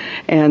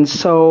 And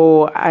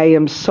so I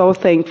am so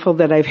thankful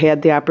that I've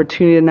had the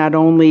opportunity to not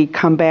only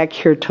come back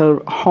here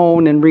to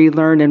hone and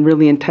relearn and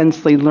really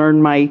intensely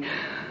learn my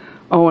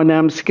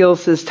O&M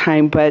skills this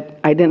time, but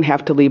I didn't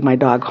have to leave my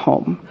dog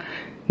home.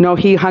 No,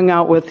 he hung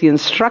out with the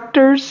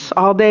instructors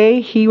all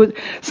day.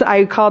 So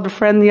I called a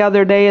friend the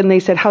other day and they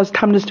said, how's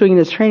Tumnus doing in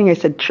his training? I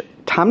said,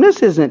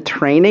 Tumnus isn't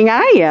training,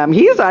 I am.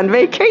 He's on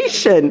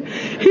vacation.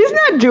 He's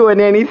not doing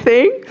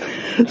anything.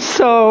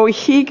 So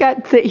he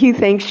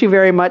thanks you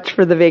very much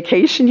for the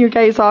vacation you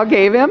guys all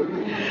gave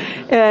him.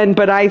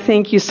 But I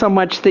thank you so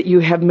much that you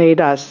have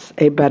made us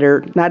a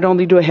better, not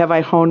only have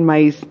I honed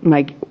my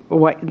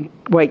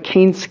white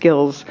cane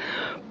skills,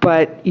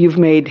 but you've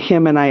made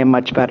him and I a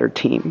much better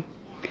team.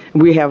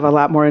 We have a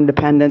lot more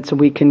independence, and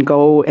we can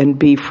go and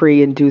be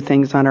free and do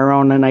things on our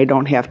own, and I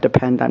don't have to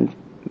depend on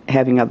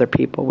having other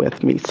people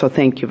with me. So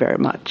thank you very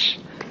much.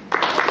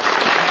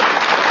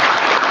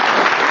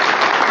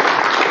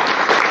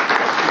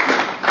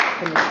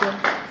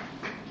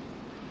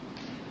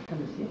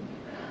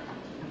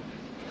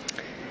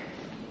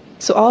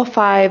 So all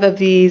 5 of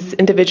these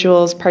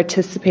individuals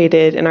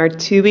participated in our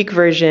 2-week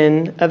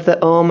version of the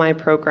OMI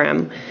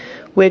program,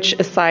 which,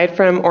 aside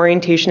from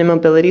orientation and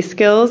mobility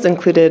skills,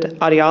 included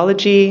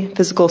audiology,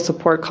 physical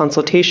support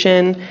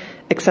consultation,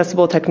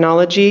 accessible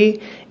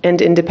technology,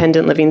 and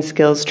independent living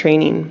skills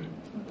training.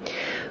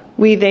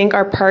 We thank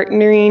our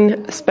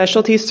partnering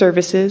specialty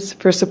services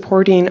for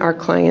supporting our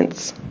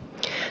clients.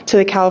 To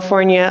the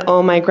California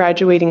OMI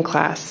graduating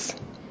class,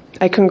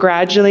 I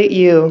congratulate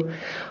you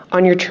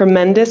on your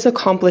tremendous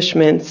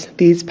accomplishments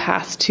these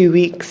past 2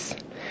 weeks.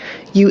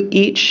 You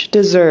each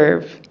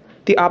deserve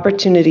the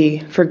opportunity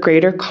for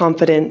greater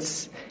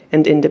confidence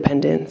and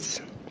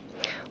independence.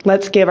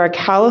 Let's give our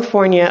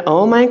California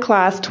OMI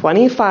Class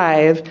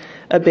 25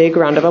 a big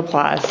round of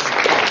applause.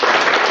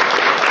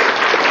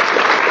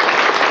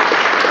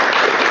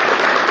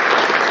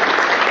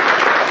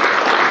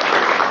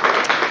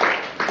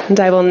 And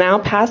I will now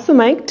pass the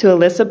mic to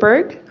Alyssa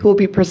Berg, who will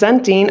be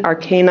presenting our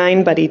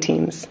K9 buddy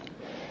teams.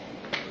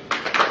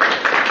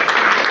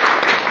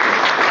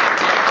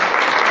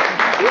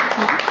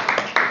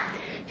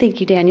 Thank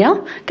you,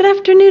 Danielle. Good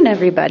afternoon,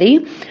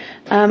 everybody.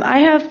 I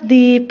have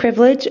the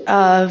privilege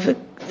of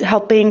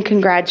helping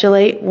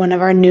congratulate one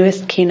of our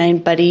newest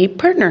K9 Buddy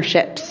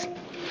partnerships.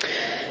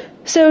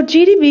 So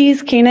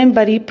GDB's K9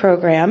 Buddy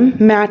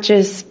program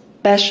matches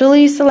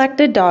specially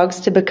selected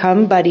dogs to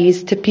become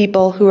buddies to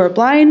people who are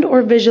blind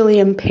or visually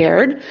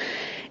impaired,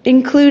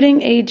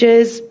 including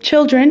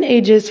children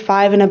ages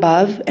 5 and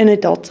above, and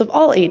adults of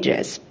all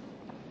ages.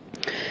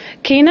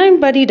 K9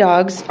 Buddy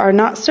dogs are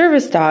not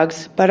service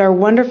dogs, but are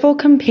wonderful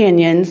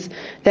companions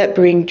that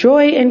bring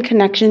joy and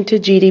connection to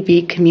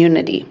GDB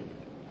community.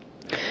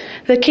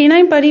 The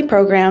K9 Buddy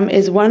program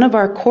is one of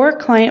our core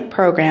client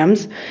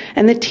programs,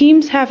 and the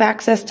teams have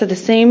access to the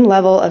same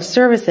level of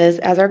services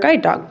as our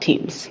guide dog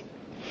teams.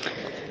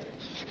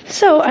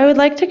 So I would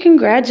like to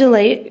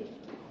congratulate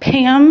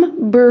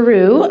Pam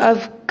Baru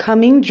of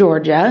Cumming,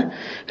 Georgia,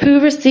 who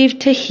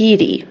received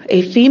Tahiti,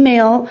 a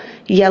female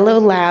yellow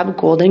lab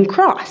golden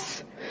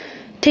cross.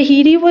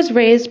 Tahiti was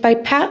raised by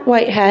Pat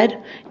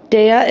Whitehead,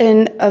 Dea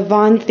and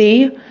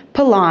Avanthi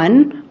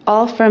Palan,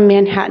 all from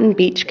Manhattan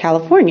Beach,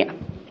 California.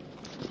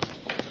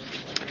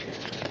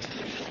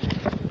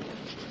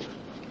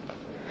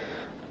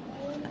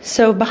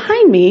 So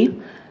behind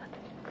me,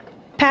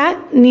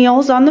 Pat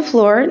kneels on the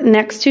floor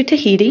next to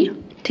Tahiti.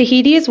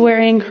 Tahiti is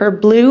wearing her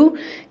blue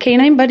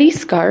Canine Buddy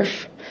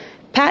scarf.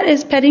 Pat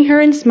is petting her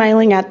and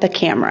smiling at the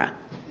camera.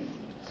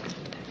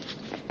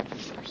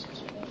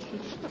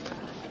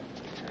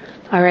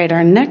 All right,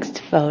 our next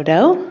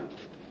photo.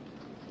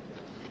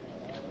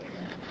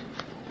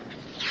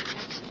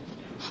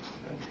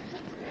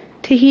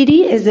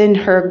 Tahiti is in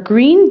her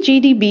green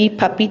GDB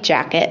puppy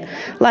jacket,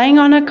 lying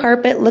on a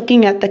carpet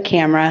looking at the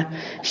camera.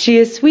 She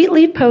is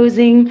sweetly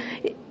posing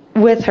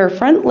with her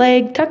front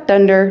leg tucked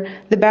under.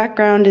 The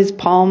background is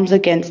palms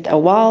against a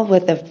wall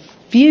with a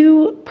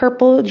few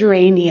purple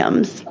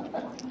geraniums.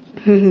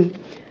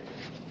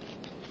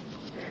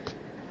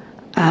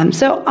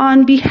 So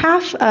on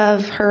behalf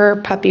of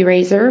her puppy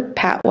raiser,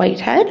 Pat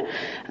Whitehead,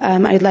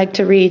 I'd like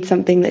to read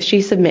something that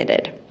she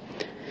submitted.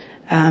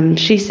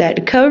 She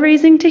said,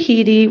 co-raising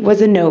Tahiti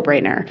was a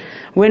no-brainer.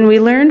 When we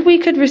learned we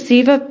could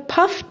receive a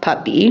puff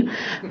puppy,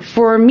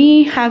 for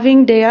me,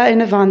 having Dea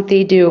and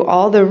Avanthi do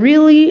all the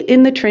really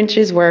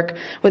in-the-trenches work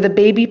with a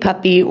baby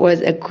puppy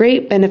was a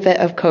great benefit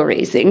of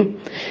co-raising,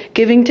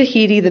 giving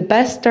Tahiti the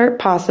best start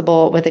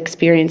possible with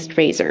experienced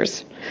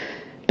raisers.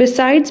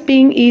 Besides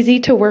being easy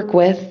to work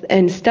with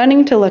and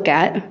stunning to look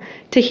at,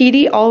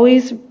 Tahiti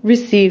always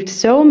received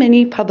so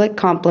many public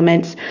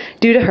compliments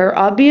due to her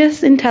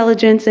obvious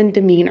intelligence and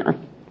demeanor.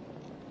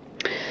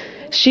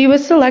 She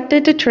was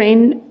selected to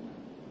train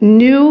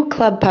new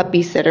club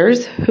puppy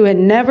sitters who had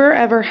never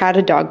ever had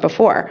a dog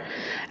before.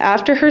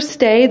 After her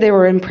stay, they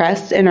were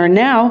impressed and are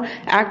now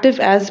active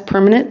as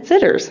permanent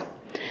sitters.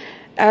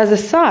 As a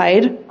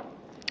side,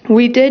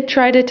 we did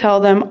try to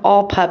tell them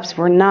all pups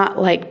were not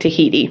like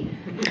Tahiti.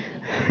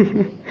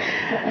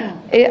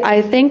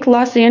 I thank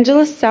Los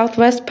Angeles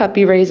Southwest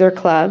Puppy Raiser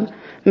Club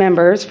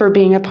members for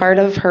being a part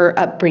of her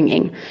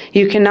upbringing.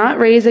 You cannot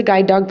raise a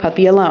guide dog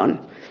puppy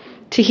alone.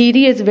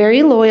 Tahiti is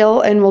very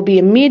loyal and will be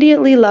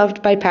immediately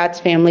loved by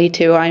Pat's family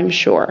too, I'm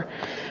sure.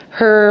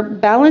 Her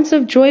balance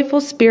of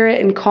joyful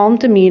spirit and calm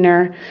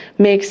demeanor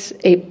makes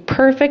a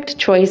perfect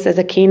choice as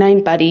a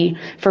canine buddy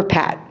for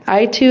Pat.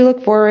 I too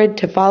look forward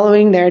to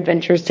following their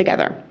adventures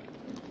together.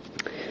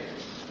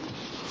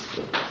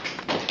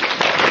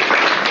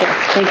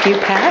 Thank you,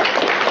 Pat.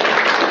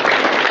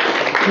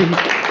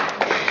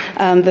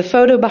 The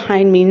photo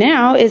behind me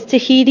now is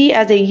Tahiti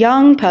as a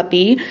young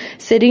puppy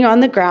sitting on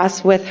the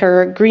grass with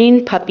her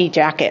green puppy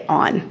jacket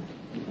on.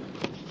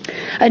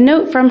 A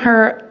note from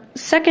her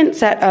second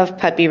set of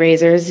puppy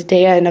raisers,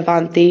 Dea and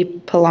Avanthi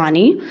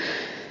Palani.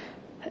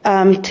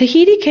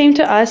 Tahiti came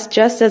to us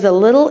just as a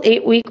little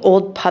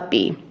 8-week-old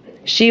puppy.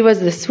 She was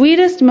the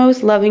sweetest,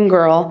 most loving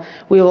girl.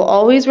 We will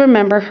always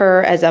remember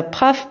her as a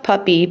Puff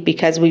puppy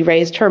because we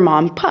raised her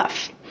mom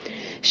Puff.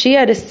 She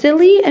had a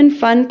silly and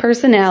fun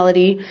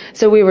personality,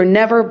 so we were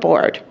never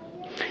bored.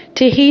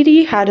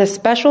 Tahiti had a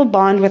special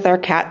bond with our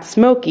cat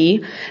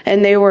Smokey,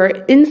 and they were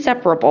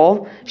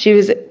inseparable. She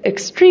was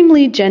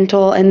extremely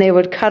gentle, and they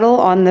would cuddle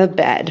on the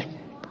bed.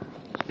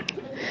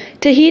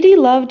 Tahiti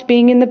loved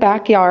being in the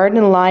backyard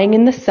and lying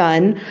in the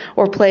sun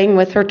or playing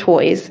with her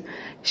toys.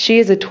 She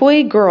is a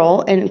toy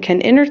girl and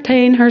can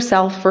entertain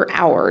herself for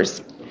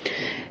hours.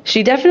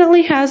 She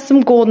definitely has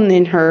some golden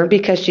in her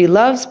because she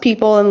loves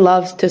people and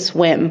loves to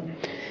swim.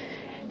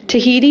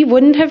 Tahiti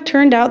wouldn't have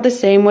turned out the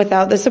same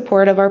without the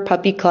support of our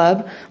puppy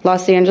club,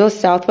 Los Angeles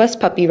Southwest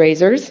Puppy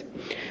Raisers.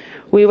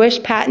 We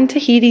wish Pat and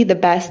Tahiti the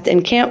best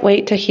and can't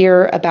wait to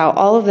hear about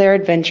all of their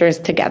adventures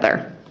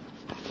together.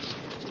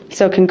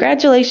 So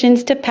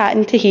congratulations to Pat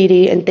and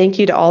Tahiti, and thank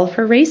you to all of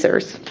her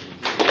raisers.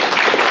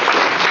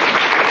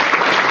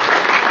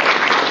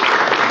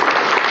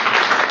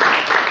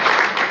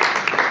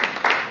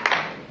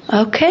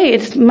 Okay,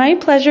 it's my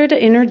pleasure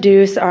to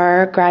introduce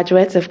our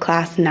graduates of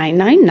Class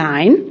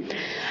 999.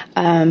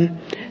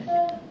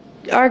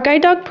 Our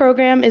guide dog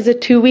program is a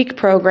 2-week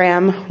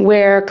program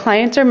where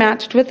clients are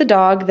matched with a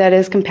dog that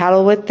is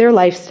compatible with their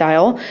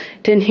lifestyle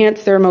to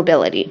enhance their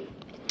mobility.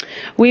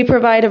 We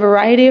provide a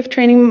variety of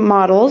training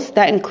models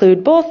that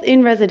include both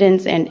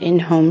in-residence and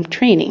in-home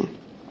training.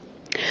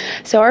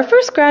 So our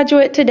first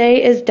graduate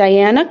today is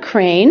Diana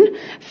Crane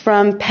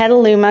from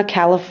Petaluma,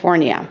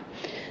 California.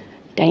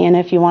 Diana,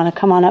 if you want to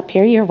come on up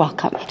here, you're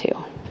welcome to.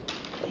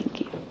 Thank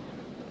you.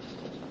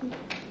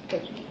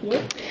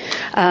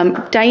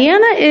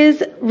 Diana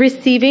is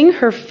receiving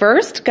her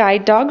first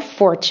guide dog,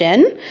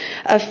 Fortune,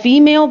 a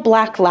female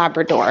black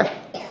Labrador.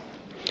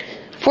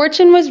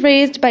 Fortune was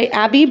raised by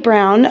Abby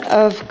Brown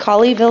of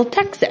Colleyville,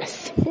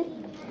 Texas.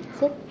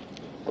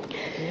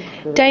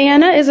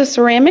 Diana is a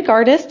ceramic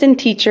artist and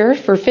teacher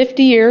for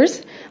 50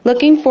 years,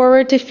 looking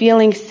forward to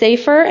feeling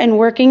safer and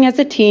working as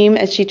a team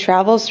as she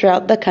travels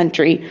throughout the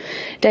country.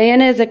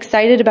 Diana is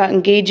excited about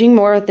engaging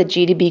more with the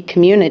GDB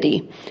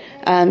community.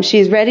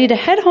 She's ready to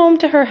head home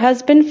to her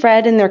husband,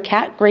 Fred, and their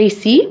cat,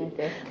 Gracie.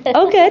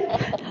 Oh, good.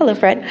 Hello,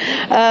 Fred.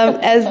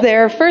 As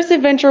their first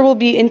adventure will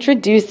be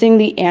introducing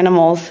the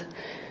animals.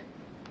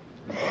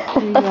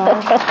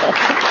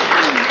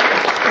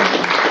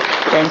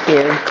 Thank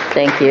you.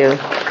 Thank you.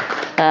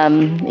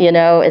 You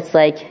know, it's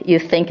like you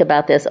think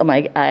about this. Oh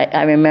my!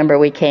 I remember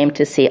we came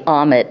to see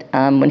Amit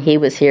when he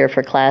was here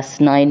for class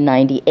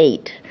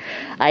 998.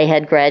 I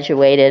had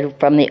graduated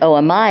from the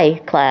OMI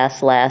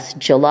class last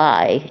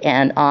July,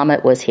 and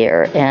Amit was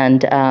here,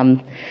 and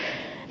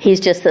he's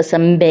just this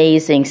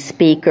amazing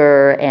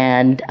speaker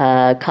and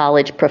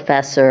college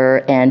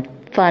professor and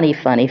funny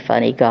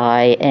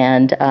guy.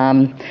 And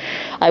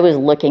I was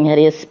looking at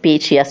his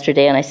speech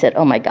yesterday, and I said,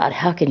 oh my God,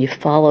 how can you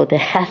follow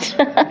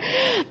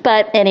that?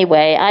 But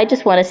anyway, I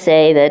just want to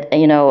say that,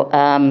 you know,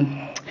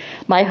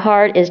 my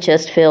heart is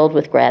just filled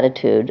with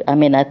gratitude. I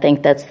mean, I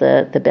think that's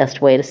the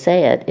best way to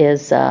say it,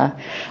 is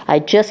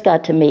I just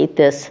got to meet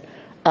this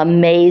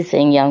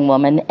amazing young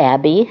woman,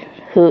 Abby,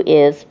 who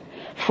is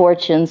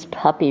Fortune's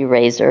puppy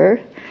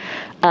raiser.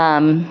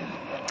 And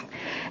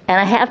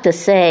I have to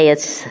say,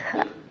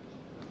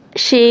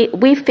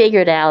 we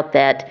figured out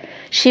that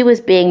she was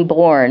being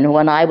born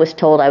when I was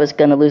told I was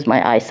going to lose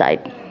my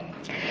eyesight.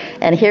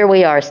 And here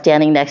we are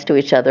standing next to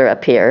each other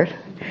up here.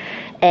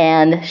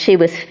 And she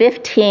was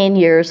 15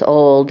 years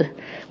old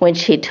when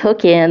she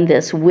took in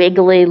this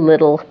wiggly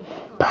little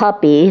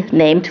puppy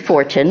named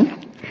Fortune,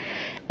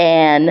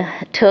 and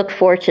took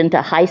Fortune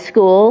to high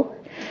school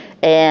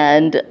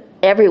and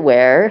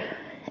everywhere.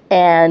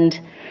 And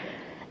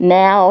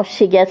now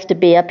she gets to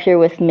be up here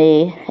with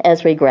me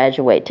as we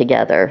graduate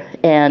together.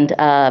 And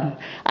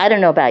I don't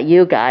know about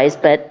you guys,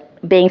 but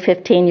being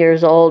 15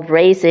 years old,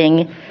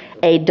 raising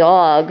a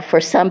dog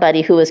for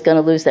somebody who was going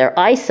to lose their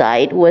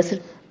eyesight was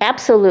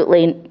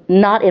absolutely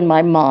not in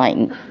my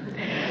mind.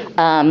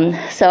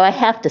 So I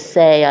have to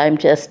say, I'm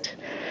just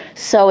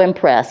so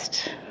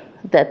impressed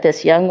that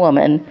this young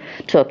woman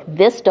took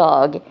this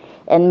dog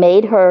and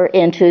made her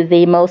into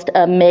the most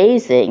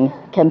amazing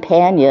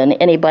companion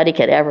anybody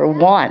could ever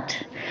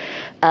want.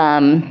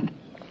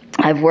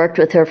 I've worked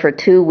with her for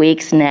 2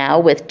 weeks now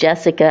with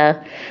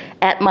Jessica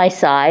at my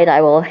side.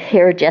 I will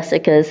hear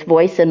Jessica's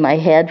voice in my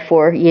head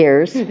for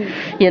years,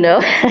 you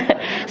know,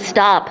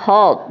 stop,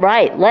 halt,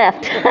 right,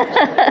 left.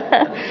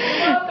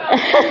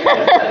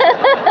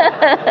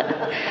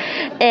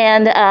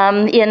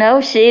 And, you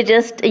know, she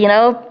just, you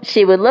know,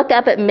 she would look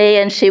up at me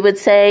and she would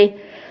say,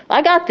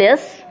 I got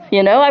this.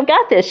 You know, I've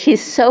got this.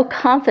 She's so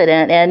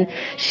confident. And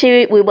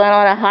we went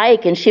on a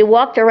hike, and she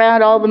walked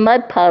around all the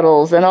mud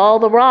puddles and all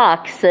the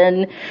rocks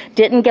and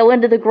didn't go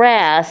into the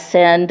grass.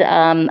 And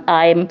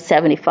I'm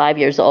 75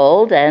 years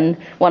old, and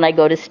when I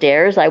go to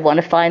stairs, I want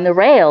to find the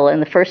rail.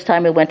 And the first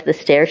time we went to the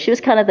stairs, she was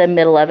kind of in the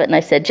middle of it, and I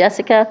said,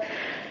 Jessica,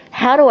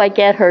 how do I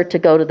get her to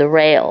go to the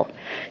rail?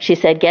 She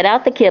said, get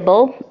out the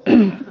kibble,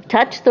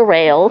 touch the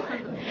rail,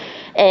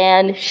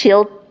 and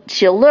she'll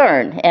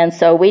learn. And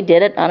so we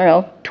did it, I don't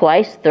know,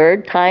 twice,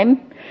 third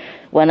time,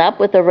 went up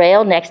with the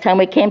rail. Next time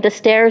we came to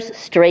stairs,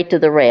 straight to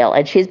the rail.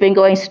 And she's been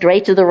going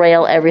straight to the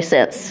rail ever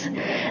since.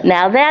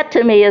 Now that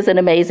to me is an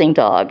amazing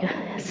dog.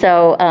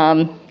 So,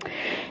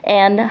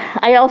 and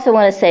I also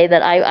want to say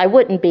that I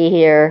wouldn't be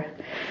here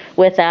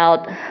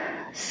without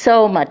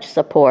so much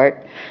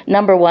support.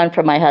 Number one,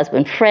 from my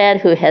husband, Fred,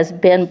 who has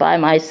been by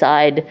my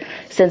side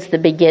since the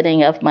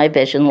beginning of my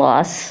vision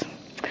loss.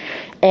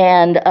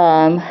 And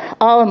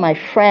all of my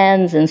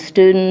friends and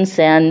students,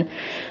 and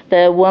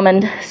the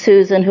woman,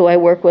 Susan, who I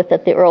work with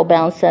at the Earl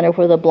Bound Center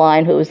for the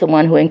Blind, who was the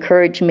one who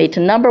encouraged me to,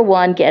 number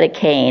one, get a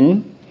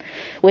cane,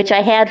 which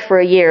I had for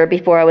a year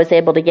before I was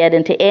able to get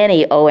into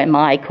any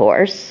OMI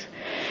course,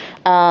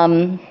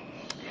 and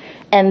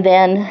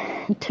then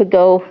to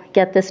go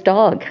get this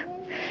dog.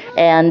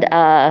 And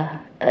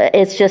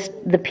it's just,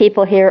 the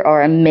people here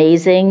are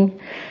amazing.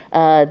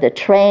 The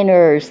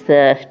trainers,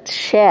 the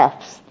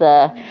chefs,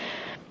 the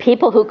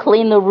people who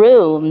clean the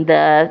room,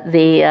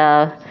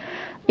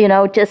 you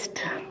know,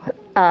 just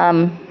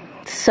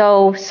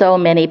so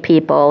many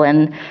people.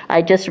 And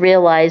I just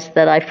realized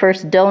that I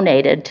first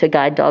donated to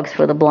Guide Dogs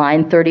for the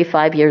Blind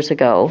 35 years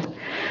ago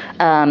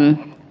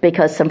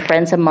because some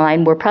friends of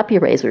mine were puppy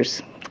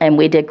raisers. And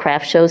we did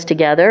craft shows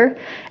together,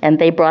 and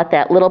they brought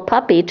that little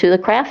puppy to the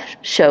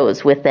craft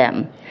shows with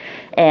them.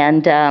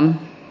 And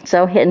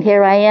and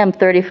here I am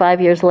 35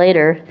 years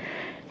later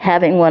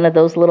having one of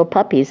those little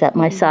puppies at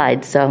my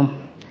side. So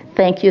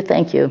thank you,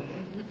 thank you.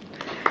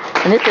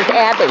 And this is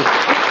Abby.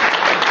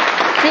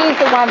 She's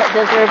the one that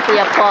deserves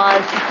the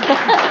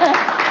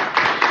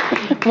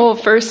applause. Well,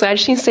 firstly, I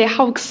just need to say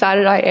how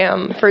excited I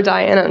am for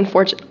Diana and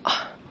Fortune.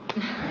 Oh,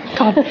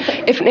 God.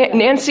 If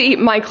Nancy,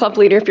 my club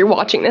leader, if you're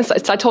watching this,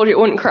 I told you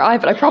I wouldn't cry,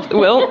 but I probably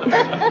will.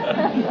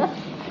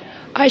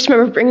 I just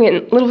remember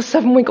bringing little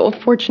 7-week-old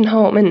Fortune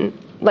home, and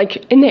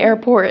like in the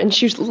airport, and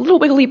she was a little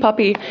wiggly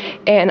puppy,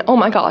 and oh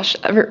my gosh,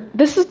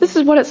 this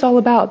is what it's all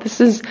about. This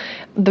is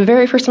the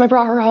very first time I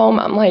brought her home.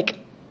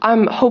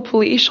 I'm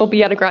hopefully she'll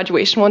be at a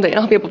graduation one day, and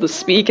I'll be able to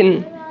speak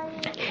and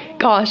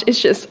gosh,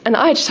 it's just, and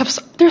I just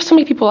have, there's so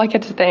many people I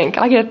get to thank.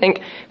 I get to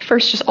thank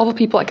first just all the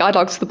people at Guide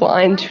Dogs for the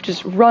Blind who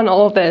just run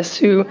all of this,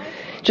 who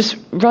just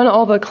run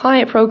all the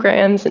client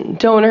programs and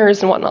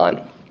donors and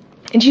whatnot.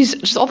 And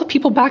just all the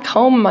people back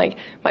home, my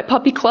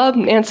puppy club,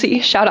 Nancy,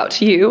 shout out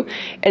to you,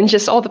 and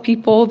just all the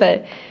people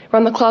that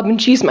run the club, and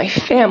geez, my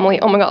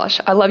family, oh my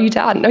gosh, I love you,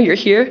 Dad, I know you're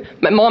here.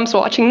 My mom's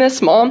watching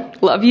this. Mom,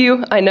 love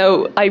you. I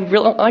know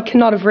I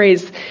cannot have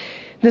raised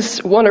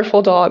this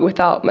wonderful dog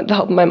without the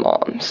help of my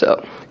mom,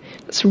 so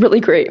it's really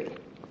great.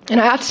 And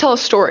I have to tell a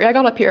story. I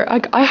got up here.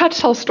 I had to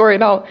tell a story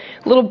about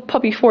little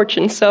puppy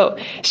Fortune. So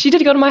she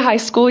did go to my high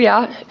school,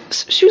 yeah.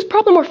 She was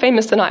probably more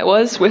famous than I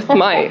was with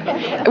my...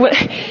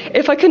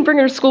 If I couldn't bring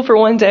her to school for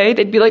one day,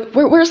 they'd be like,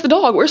 where's the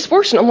dog? Where's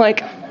Fortune? I'm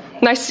like,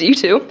 nice to see you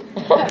too.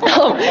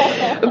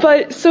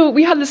 But so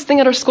we had this thing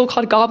at our school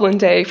called Goblin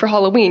Day for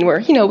Halloween where,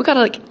 we got to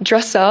like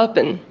dress up,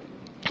 and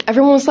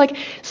everyone was like,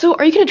 so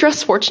are you going to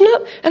dress Fortune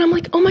up? And I'm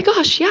like, oh my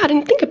gosh, yeah, I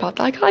didn't think about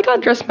that. I got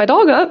to dress my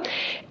dog up.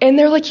 And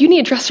they're like, you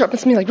need to dress her up in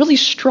something like really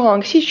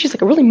strong. She's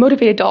like a really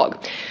motivated dog.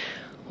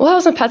 Well, I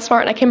was on PetSmart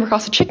and I came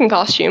across a chicken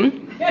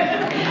costume.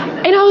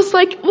 And I was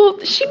like, well,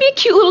 she'd be a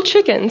cute little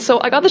chicken.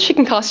 So I got the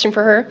chicken costume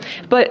for her.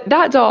 But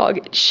that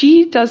dog,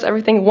 she does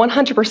everything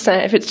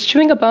 100%. If it's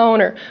chewing a bone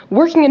or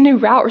working a new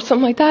route or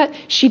something like that,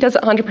 she does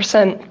it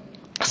 100%.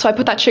 So I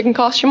put that chicken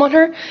costume on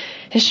her,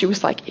 and she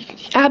was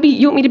like, Abby,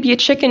 you want me to be a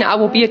chicken? I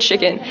will be a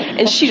chicken.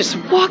 And she just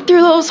walked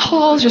through those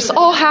halls just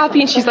all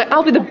happy, and she's like,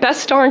 I'll be the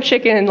best darn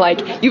chicken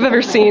like you've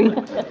ever seen.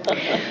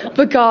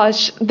 But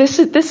gosh, this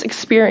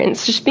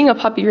experience, just being a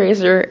puppy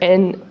raiser,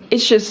 and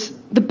it's just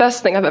the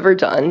best thing I've ever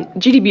done.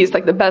 GDB is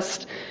like the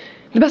best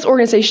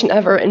organization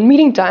ever, and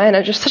meeting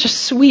Diana, just such a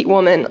sweet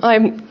woman.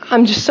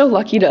 I'm just so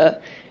lucky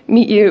to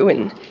meet you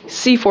and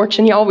see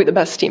Fortune. Y'all will be the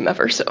best team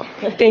ever, so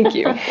thank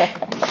you.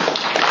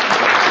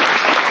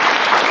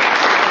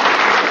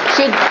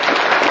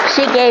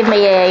 She gave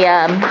me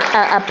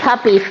a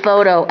puppy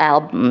photo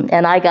album,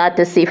 and I got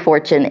to see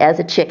Fortune as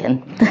a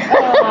chicken.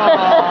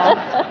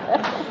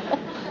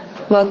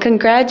 Well,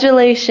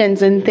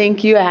 congratulations, and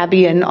thank you,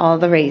 Abby, and all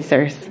the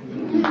raisers.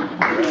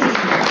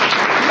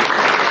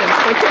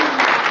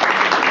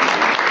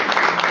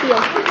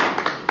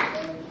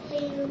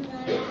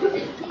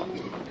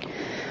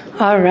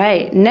 All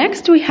right,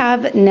 next we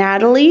have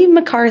Natalie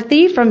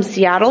McCarthy from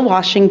Seattle,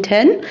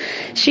 Washington.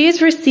 She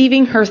is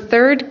receiving her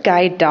third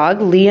guide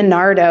dog,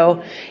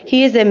 Leonardo.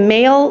 He is a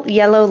male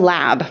yellow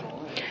lab.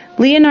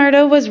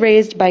 Leonardo was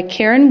raised by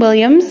Karen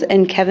Williams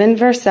and Kevin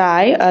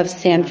Versailles of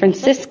San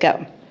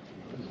Francisco.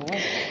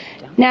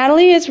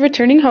 Natalie is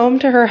returning home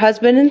to her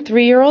husband and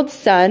 3-year-old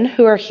son,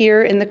 who are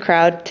here in the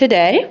crowd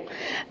today.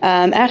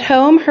 At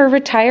home, her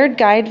retired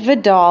guide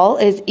Vidal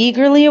is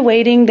eagerly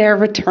awaiting their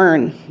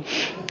return.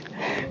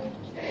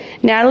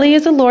 Natalie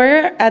is a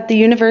lawyer at the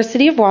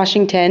University of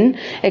Washington,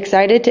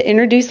 excited to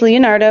introduce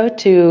Leonardo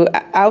to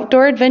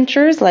outdoor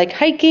adventures like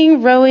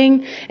hiking,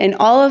 rowing, and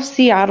all of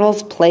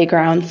Seattle's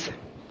playgrounds.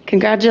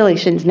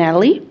 Congratulations,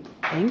 Natalie.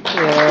 Thank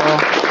you.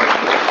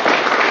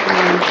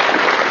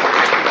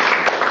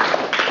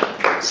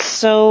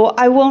 So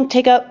I won't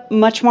take up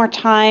much more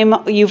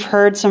time. You've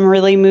heard some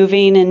really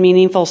moving and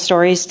meaningful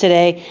stories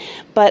today,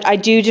 but I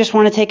do just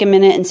want to take a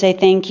minute and say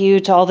thank you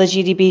to all the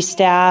GDB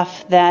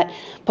staff that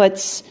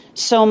puts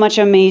so much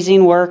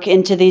amazing work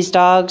into these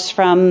dogs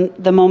from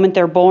the moment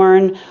they're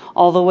born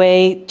all the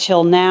way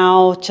till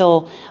now,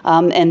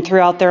 and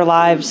throughout their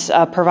lives,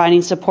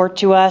 providing support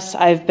to us.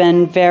 I've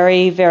been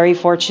very, very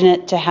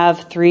fortunate to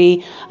have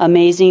 3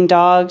 amazing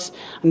dogs.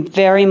 I'm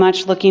very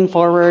much looking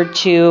forward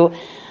to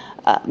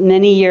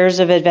many years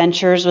of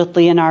adventures with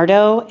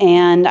Leonardo,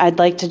 and I'd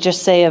like to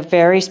just say a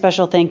very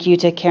special thank you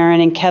to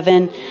Karen and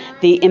Kevin.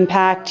 The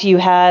impact you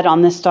had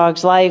on this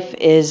dog's life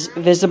is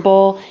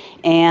visible,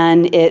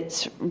 and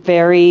it's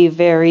very,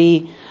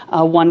 very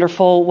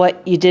wonderful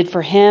what you did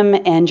for him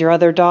and your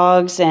other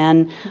dogs,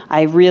 and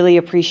I really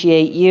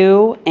appreciate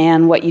you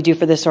and what you do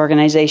for this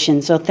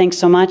organization. So thanks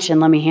so much,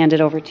 and let me hand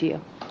it over to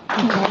you.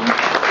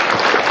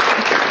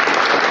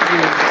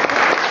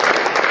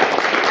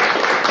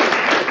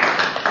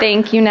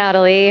 Thank you,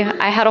 Natalie.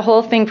 I had a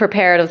whole thing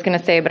prepared I was going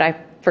to say, but I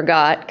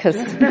forgot because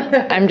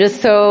I'm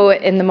just so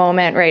in the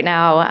moment right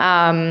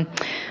now.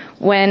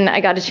 When I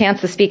got a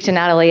chance to speak to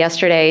Natalie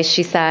yesterday,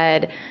 she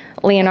said,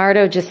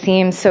 Leonardo just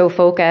seems so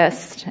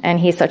focused, and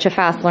he's such a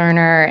fast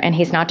learner, and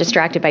he's not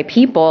distracted by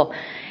people.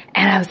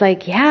 And I was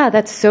like, yeah,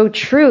 that's so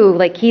true.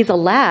 Like, he's a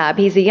lab.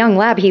 He's a young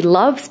lab. He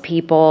loves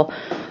people.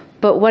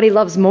 But what he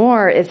loves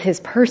more is his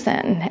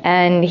person.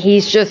 And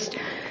he's just,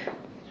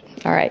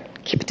 all right,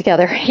 keep it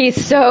together.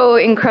 He's so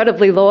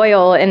incredibly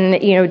loyal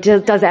and,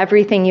 does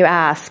everything you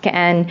ask.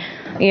 And,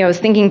 I was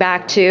thinking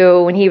back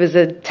to when he was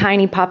a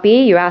tiny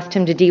puppy, you asked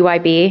him to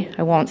DYB.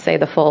 I won't say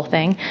the full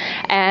thing.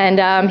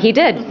 And he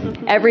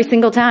did every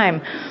single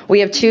time. We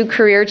have 2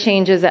 career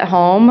changes at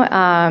home.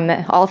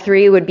 All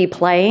 3 would be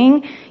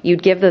playing.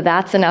 You'd give the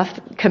that's enough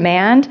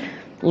command.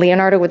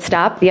 Leonardo would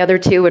stop. The other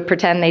two would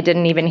pretend they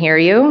didn't even hear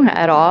you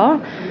at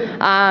all.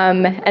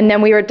 And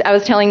then I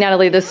was telling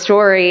Natalie this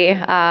story.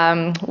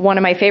 One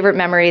of my favorite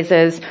memories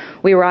is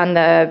we were on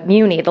the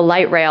Muni, the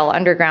light rail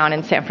underground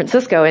in San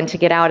Francisco, and to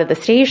get out of the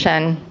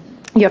station,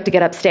 you have to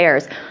get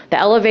upstairs. The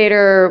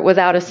elevator was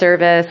out of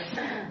service.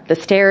 The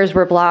stairs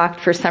were blocked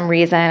for some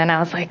reason. And I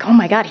was like, oh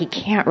my God, he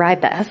can't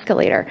ride the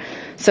escalator.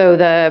 So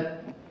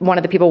one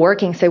of the people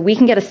working said, we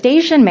can get a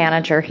station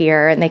manager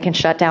here and they can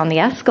shut down the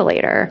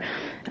escalator.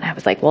 And I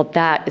was like, well,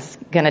 that is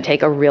going to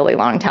take a really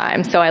long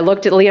time. So I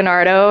looked at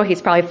Leonardo.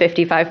 He's probably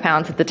 55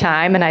 pounds at the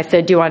time. And I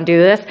said, do you want to do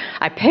this?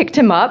 I picked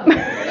him up.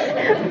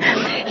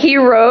 He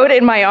rode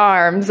in my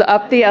arms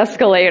up the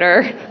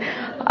escalator.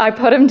 I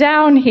put him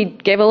down. He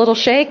gave a little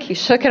shake. He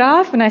shook it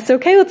off. And I said,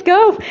 okay, let's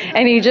go.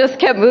 And he just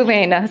kept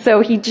moving. So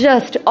he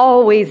just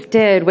always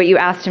did what you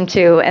asked him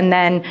to. And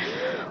then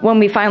when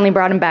we finally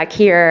brought him back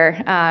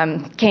here,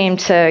 came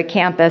to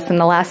campus, and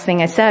the last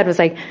thing I said was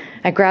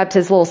I grabbed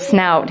his little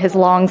snout, his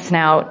long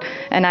snout,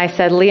 and I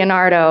said,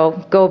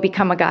 Leonardo, go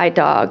become a guide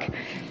dog.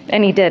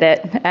 And he did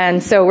it.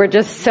 And so we're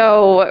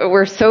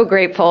so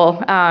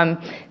grateful.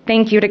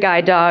 Thank you to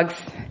guide dogs.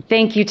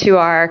 Thank you to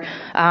our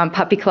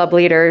puppy club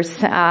leaders.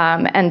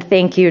 And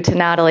thank you to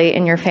Natalie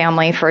and your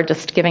family for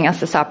just giving us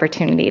this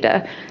opportunity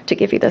to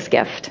give you this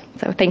gift.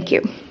 So thank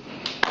you.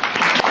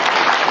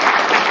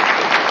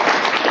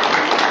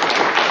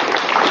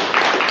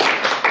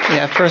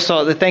 Yeah, first of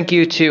all, thank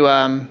you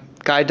to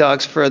guide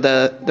dogs for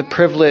the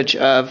privilege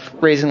of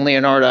raising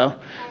Leonardo.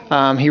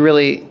 He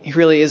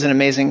really is an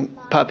amazing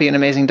puppy, an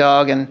amazing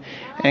dog, and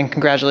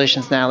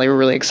congratulations, Natalie. We're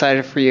really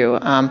excited for you.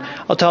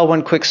 I'll tell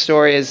one quick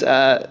story.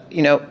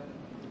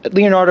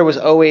 Leonardo was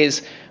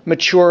always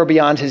mature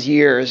beyond his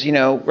years.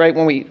 Right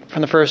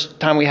from the first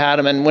time we had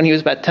him, and when he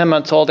was about 10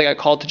 months old, I got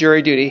called to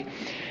jury duty.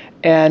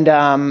 And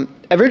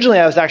originally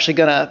I was actually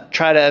going to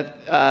try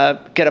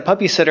to get a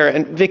puppy sitter,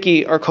 and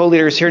Vicky, our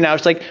co-leader, is here now.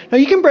 She's like, no,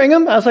 you can bring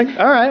him. I was like,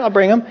 all right, I'll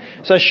bring him.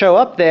 So I show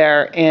up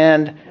there,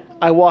 and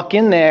I walk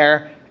in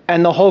there,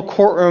 and the whole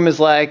courtroom is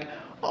like,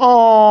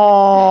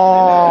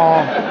 oh.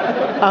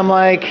 I'm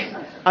like,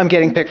 I'm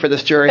getting picked for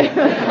this jury.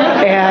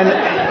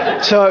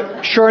 And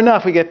so sure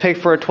enough, we get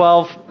picked for a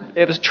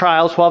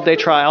 12-day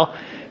trial.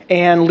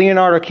 And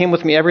Leonardo came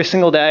with me every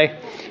single day.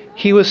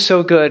 He was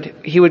so good.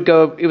 He would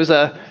go,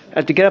 I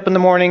had to get up in the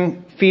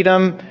morning, feed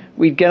him.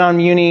 We'd get on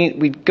Muni,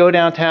 we'd go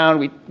downtown,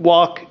 we'd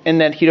walk,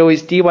 and then he'd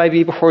always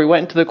DYB before we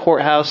went into the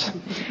courthouse.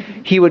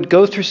 He would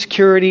go through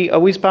security,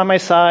 always by my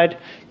side,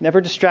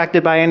 never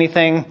distracted by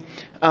anything.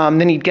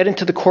 Then he'd get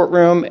into the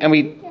courtroom, and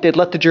they'd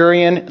let the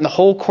jury in, and the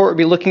whole court would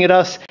be looking at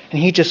us,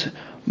 and he'd just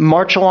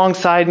march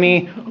alongside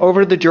me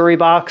over to the jury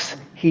box.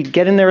 He'd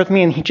get in there with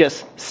me, and he'd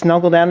just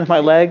snuggle down with my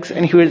legs,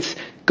 and he would just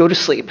go to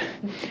sleep.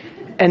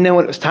 And then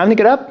when it was time to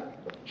get up,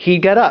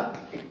 he'd get up.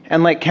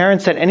 And like Karen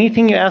said,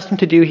 anything you asked him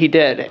to do, he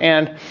did.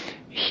 And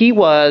he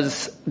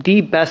was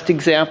the best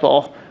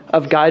example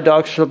of Guide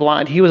Dogs for the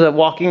Blind. He was a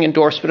walking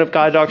endorsement of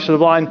Guide Dogs for the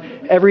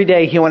Blind. Every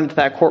day he went into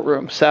that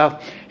courtroom. So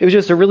it was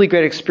just a really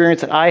great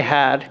experience that I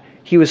had.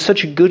 He was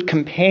such a good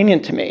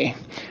companion to me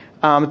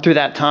through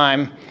that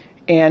time.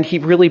 And he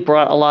really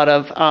brought a lot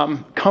of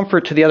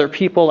comfort to the other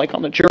people, like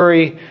on the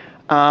jury.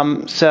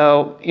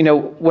 So,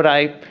 what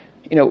I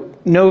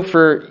know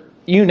for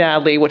you,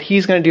 Natalie, what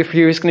he's going to do for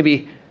you is going to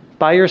be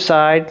by your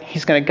side.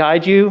 He's going to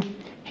guide you.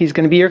 He's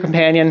going to be your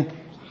companion,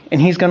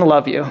 and he's going to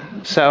love you.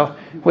 So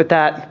with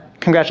that,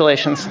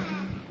 congratulations.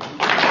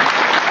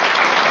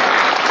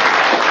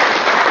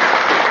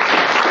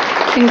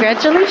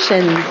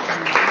 Congratulations.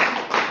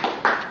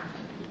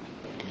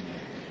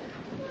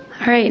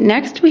 All right,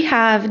 next we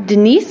have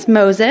Denise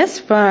Moses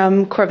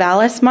from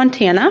Corvallis,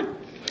 Montana.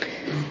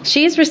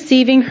 She's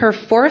receiving her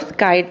 4th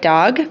guide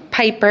dog,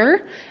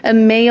 Piper, a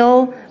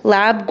male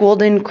Lab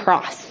Golden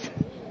Cross.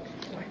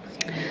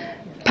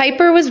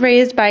 Piper was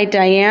raised by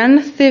Diane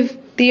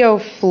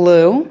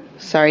Theoflu,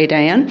 sorry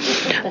Diane,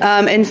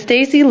 and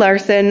Stacy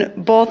Larson,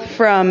 both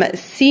from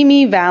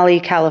Simi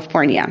Valley,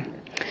 California.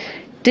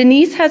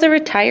 Denise has a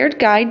retired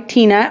guide,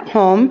 Tina, at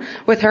home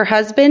with her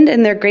husband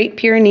and their Great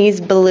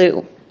Pyrenees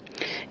Baloo.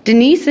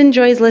 Denise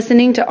enjoys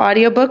listening to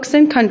audiobooks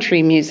and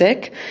country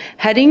music.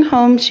 Heading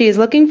home, she is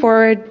looking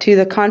forward to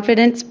the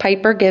confidence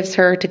Piper gives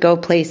her to go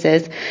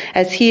places,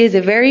 as he is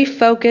a very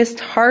focused,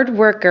 hard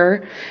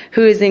worker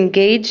who is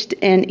engaged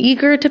and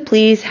eager to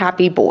please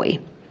happy boy.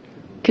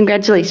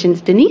 Congratulations,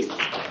 Denise.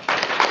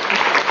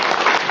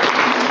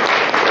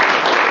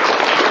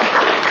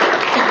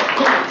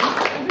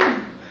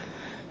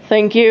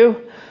 Thank you.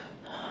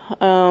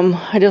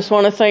 I just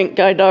want to thank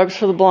Guide Dogs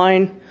for the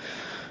Blind.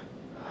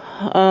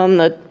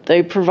 That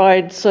they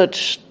provide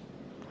such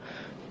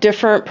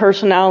different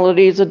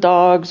personalities of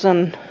dogs,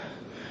 and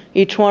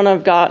each one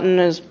I've gotten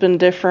has been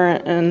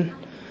different,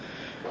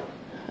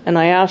 and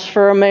I asked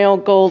for a male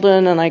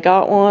golden and I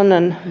got one,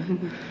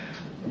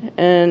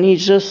 and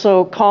he's just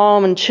so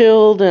calm and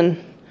chilled, and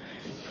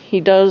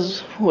he does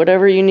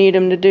whatever you need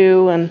him to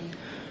do, and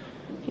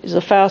he's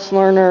a fast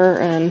learner,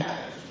 and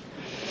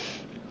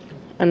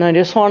I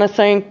just want to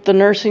thank the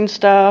nursing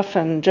staff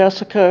and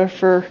Jessica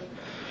for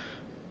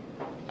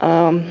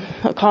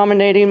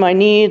accommodating my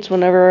needs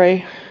whenever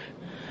I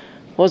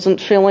wasn't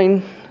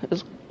feeling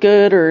as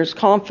good or as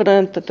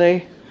confident, that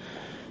they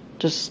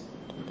just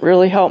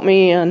really helped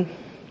me. And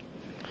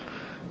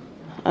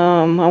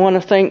I want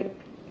to thank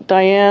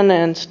Diane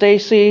and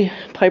Stacy,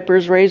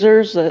 Piper's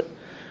Razors,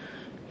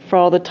 for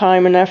all the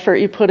time and effort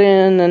you put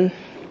in, and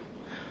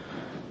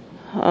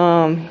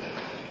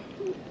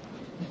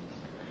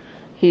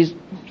you've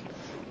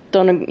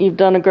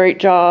done a great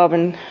job,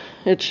 and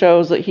it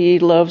shows that he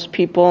loves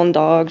people and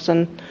dogs,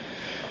 and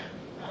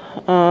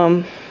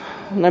I'm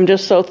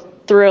just so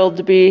thrilled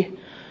to be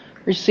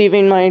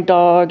receiving my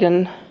dog,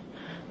 and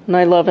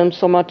I love him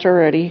so much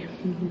already.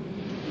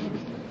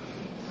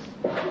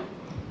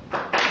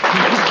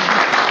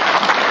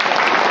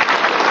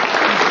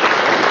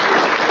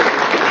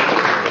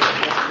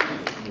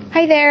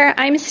 Hi there,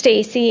 I'm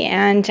Stacy,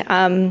 and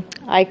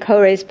I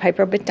co-raised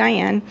Piper with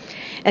Diane.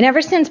 And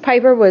ever since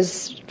Piper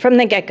was from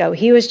the get-go,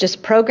 he was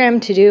just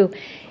programmed to do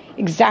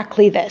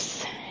exactly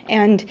this.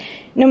 And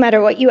no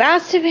matter what you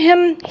asked of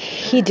him,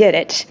 he did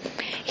it.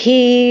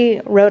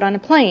 He rode on a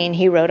plane,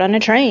 he rode on a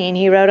train,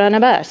 he rode on a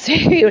bus,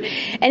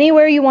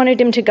 anywhere you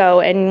wanted him to go.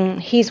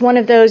 And he's one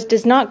of those,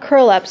 does not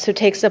curl up, so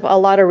takes up a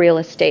lot of real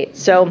estate.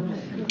 So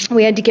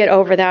we had to get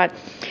over that.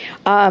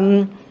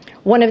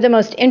 One of the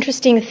most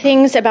interesting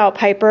things about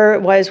Piper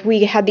was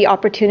we had the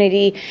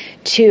opportunity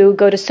to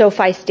go to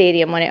SoFi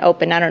Stadium when it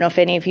opened. I don't know if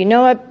any of you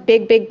know it,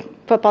 big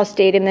football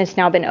stadium that's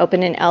now been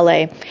opened in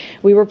LA.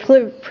 We were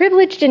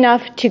privileged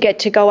enough to get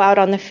to go out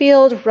on the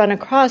field, run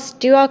across,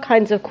 do all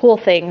kinds of cool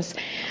things.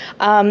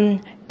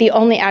 The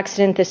only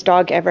accident this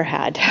dog ever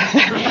had.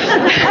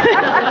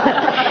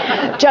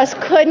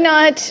 Just could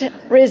not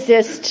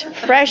resist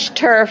fresh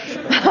turf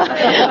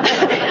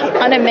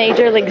on a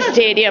major league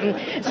stadium.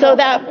 So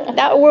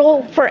that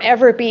will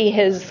forever be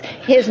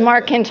his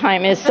mark in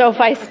time, is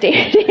SoFi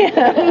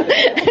Stadium.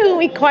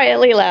 We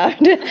quietly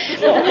laughed.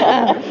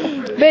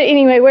 But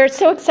anyway, we're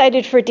so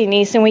excited for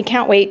Denise, and we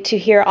can't wait to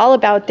hear all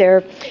about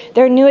their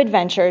new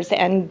adventures.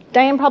 And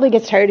Diane probably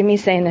gets tired of me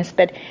saying this,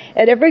 but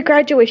at every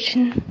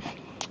graduation,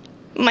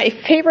 my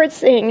favorite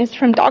saying is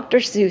from Dr.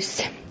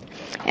 Seuss.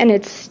 And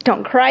it's,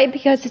 don't cry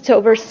because it's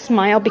over,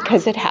 smile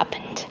because it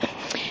happened.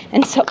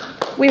 And so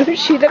we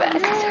wish you the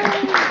best.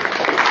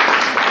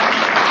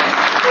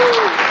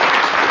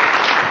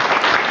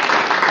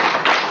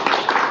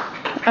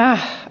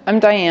 I'm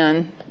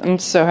Diane. I'm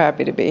so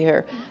happy to be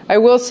here. I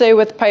will say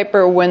with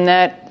Piper, when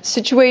that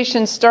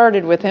situation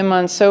started with him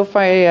on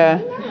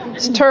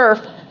SoFi's turf,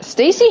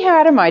 Stacy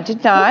had him, I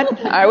did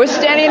not. I was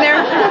standing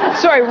there,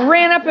 so I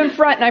ran up in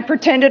front and I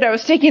pretended I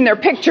was taking their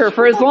picture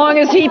for as long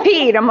as he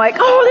peed. I'm like,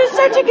 oh, this is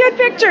such a good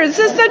picture. This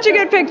is such a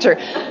good picture.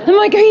 I'm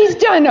like, he's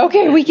done.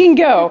 Okay, we can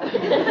go.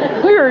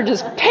 We were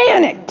just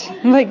panicked.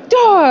 I'm like,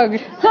 dog,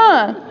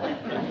 huh?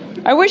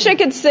 I wish I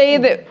could say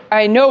that,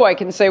 I know I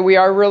can say we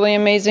are really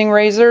amazing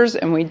raisers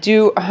and we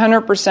do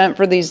 100%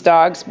 for these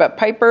dogs, but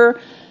Piper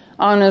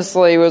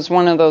honestly was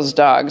one of those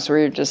dogs where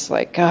you're just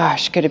like,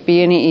 gosh, could it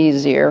be any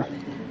easier?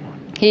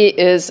 He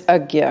is a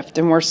gift,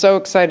 and we're so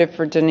excited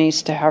for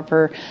Denise to have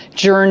her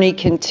journey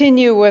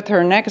continue with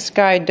her next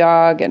guide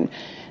dog. And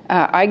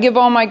I give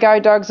all my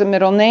guide dogs a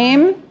middle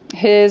name.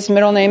 His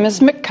middle name is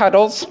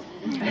McCuddles.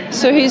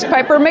 So he's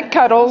Piper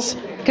McCuddles,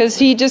 because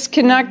he just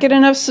cannot get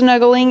enough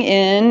snuggling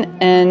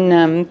in.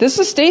 And this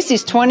is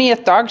Stacy's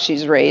 20th dog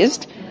she's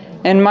raised,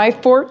 and my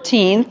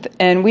 14th.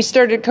 And we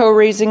started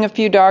co-raising a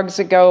few dogs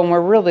ago, and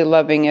we're really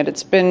loving it.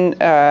 It's been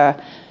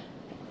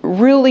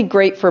really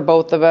great for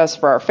both of us,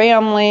 for our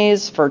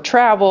families, for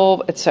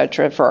travel,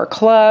 etc., for our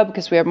club,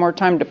 because we have more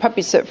time to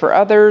puppy sit for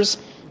others.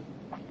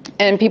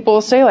 And people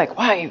will say, like,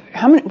 "Why?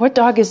 What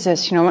dog is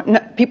this?" You know,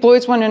 people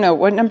always want to know,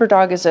 what number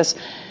dog is this?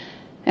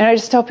 And I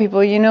just tell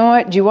people, you know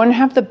what? Do you want to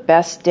have the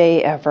best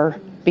day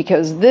ever?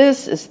 Because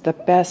this is the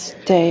best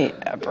day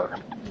ever.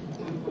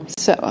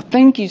 So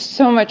thank you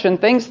so much,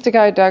 and thanks to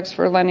Guide Dogs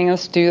for letting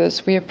us do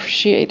this. We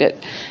appreciate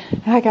it.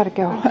 I gotta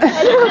go.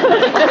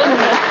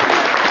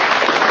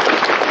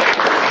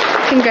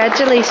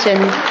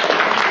 Congratulations.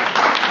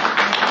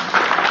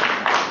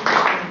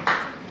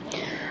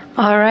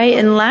 All right,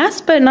 and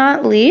last but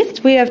not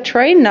least, we have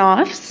Troy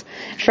Knopfs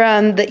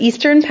from the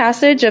Eastern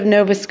Passage of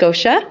Nova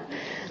Scotia.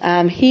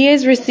 He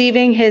is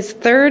receiving his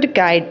third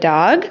guide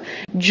dog,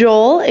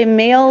 Joel, a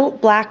male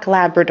black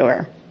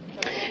Labrador.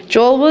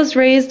 Joel was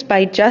raised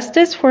by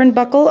Justice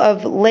Hornbuckle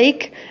of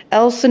Lake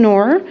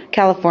Elsinore,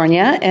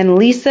 California, and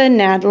Lisa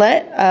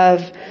Nadlet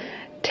of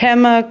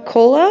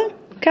Temecula,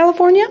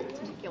 California?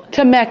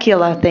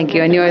 Temecula, thank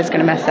you. I knew I was going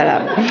to mess that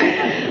up.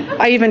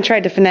 I even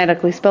tried to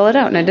phonetically spell it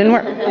out, and it didn't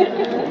work.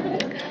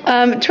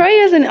 Troy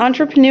is an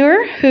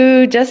entrepreneur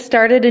who just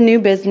started a new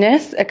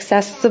business,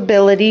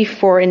 Accessibility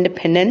for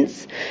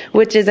Independence,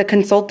 which is a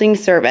consulting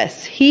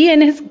service. He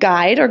and his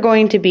guide are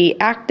going to be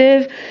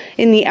active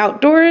in the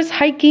outdoors,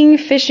 hiking,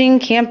 fishing,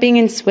 camping,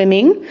 and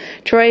swimming.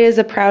 Troy is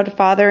a proud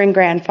father and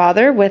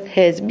grandfather with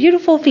his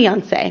beautiful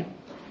fiance.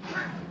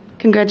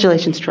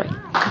 Congratulations, Troy.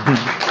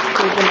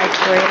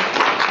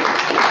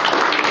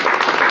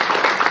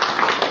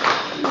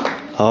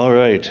 All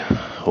right.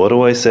 what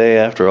do I say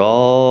after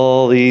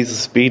all these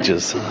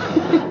speeches?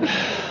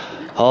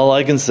 All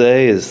I can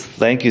say is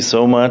thank you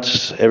so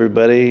much,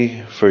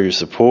 everybody, for your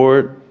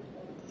support.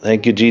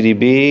 Thank you,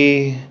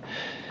 GDB.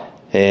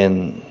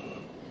 And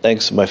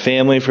thanks to my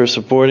family for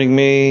supporting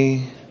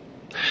me.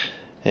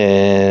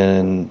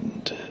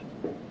 And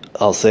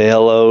I'll say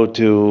hello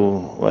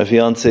to my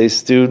fiance's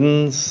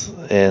students.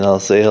 And I'll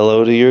say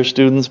hello to your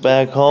students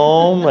back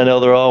home. I know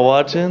they're all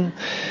watching.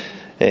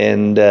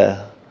 And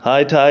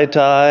hi,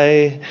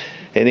 Ty,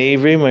 and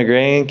Avery, my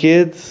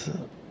grandkids.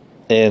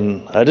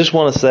 And I just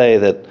want to say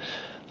that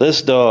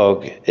this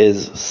dog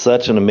is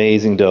such an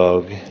amazing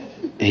dog.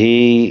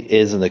 He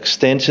is an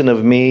extension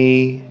of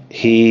me.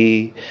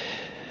 He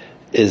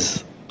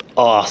is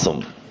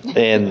awesome.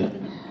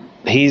 And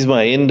he's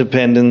my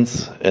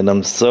independence, and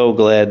I'm so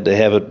glad to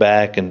have it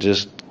back and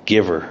just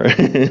give her.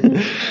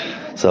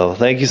 So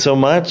thank you so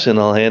much, and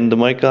I'll hand the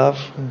mic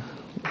off.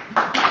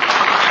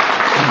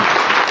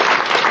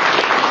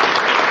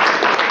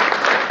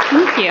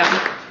 Thank you.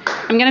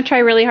 I'm going to try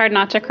really hard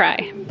not to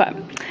cry, but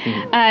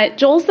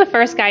Joel's the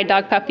first guide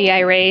dog puppy I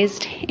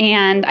raised,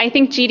 and I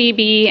think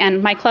GDB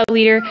and my club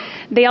leader,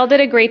 they all did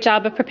a great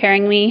job of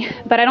preparing me,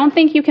 but I don't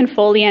think you can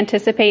fully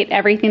anticipate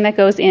everything that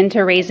goes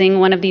into raising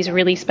one of these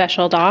really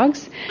special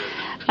dogs.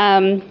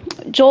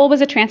 Joel was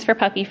a transfer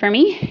puppy for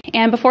me,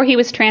 and before he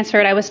was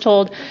transferred, I was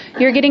told,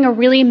 you're getting a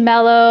really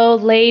mellow,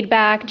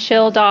 laid-back,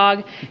 chill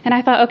dog, and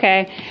I thought,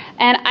 okay.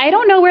 And I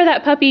don't know where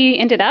that puppy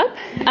ended up,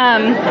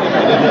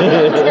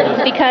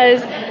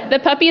 because the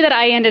puppy that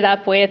I ended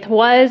up with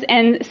was,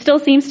 and still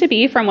seems to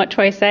be, from what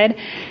Troy said,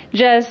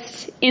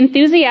 just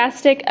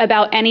enthusiastic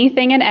about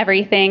anything and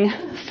everything,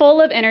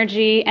 full of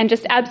energy, and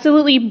just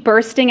absolutely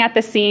bursting at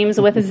the seams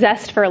with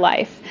zest for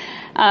life.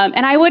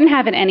 And I wouldn't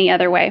have it any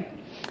other way.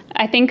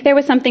 I think there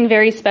was something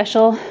very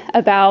special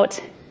about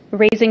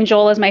raising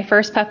Joel as my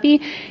first puppy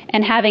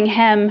and having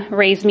him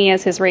raise me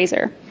as his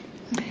raiser.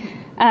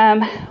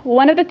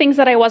 One of the things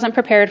that I wasn't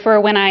prepared for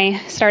when I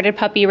started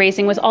puppy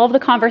raising was all of the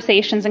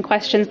conversations and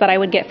questions that I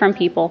would get from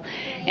people.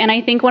 And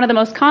I think one of the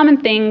most common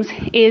things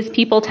is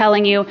people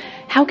telling you,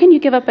 how can you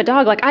give up a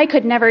dog? Like, I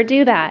could never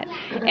do that.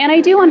 And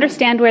I do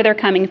understand where they're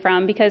coming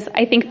from, because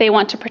I think they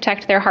want to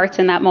protect their hearts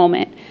in that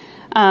moment.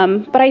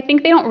 But I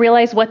think they don't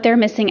realize what they're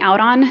missing out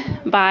on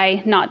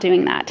by not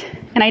doing that.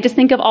 And I just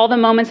think of all the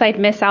moments I'd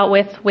miss out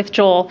with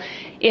Joel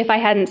if I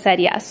hadn't said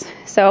yes.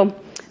 So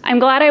I'm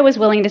glad I was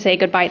willing to say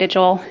goodbye to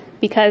Joel,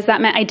 because that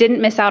meant I didn't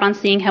miss out on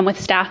seeing him with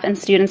staff and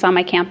students on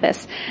my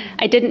campus.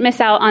 I didn't miss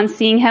out on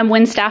seeing him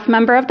win Staff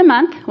Member of the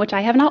Month, which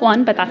I have not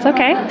won, but that's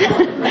okay.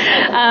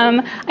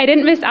 I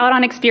didn't miss out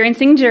on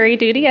experiencing jury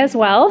duty as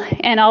well,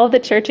 and all of the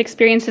church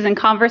experiences and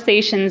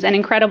conversations and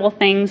incredible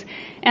things.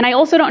 And I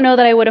also don't know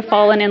that I would have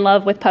fallen in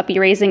love with puppy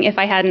raising if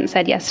I hadn't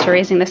said yes to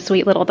raising this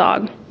sweet little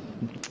dog.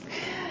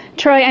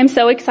 Troy, I'm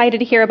so excited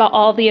to hear about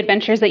all the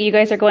adventures that you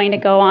guys are going to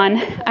go on.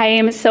 I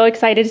am so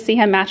excited to see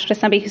him matched with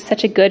somebody who's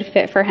such a good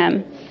fit for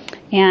him.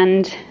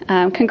 And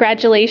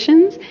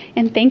congratulations,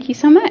 and thank you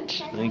so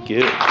much. Thank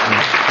you.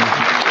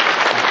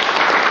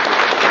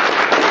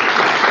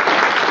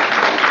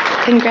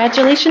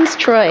 Congratulations,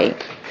 Troy.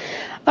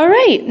 All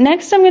right,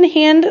 next I'm going to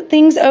hand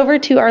things over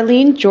to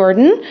Arlene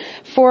Jordan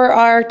for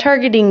our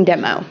targeting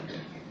demo.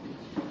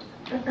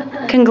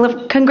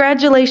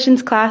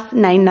 Congratulations, class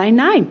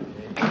 999.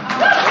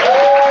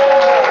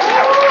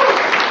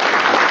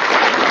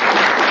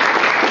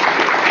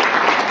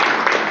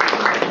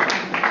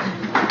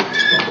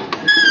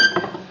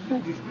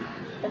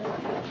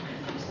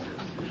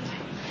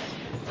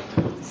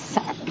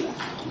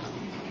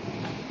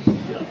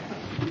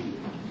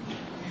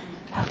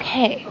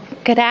 Okay,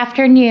 good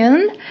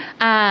afternoon.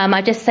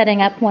 I'm just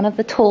setting up one of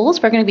the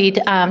tools. We're going to be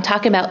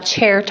talking about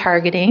chair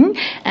targeting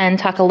and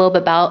talk a little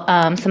bit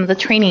about some of the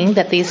training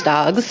that these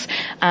dogs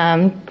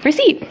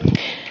receive.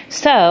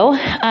 So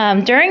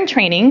during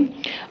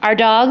training, our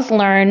dogs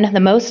learn the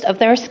most of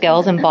their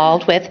skills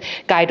involved with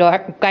guide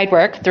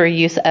work through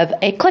use of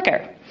a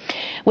clicker,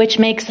 which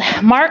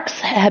marks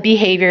a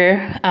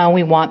behavior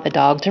we want the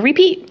dog to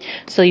repeat.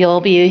 So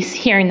you'll be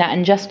hearing that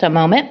in just a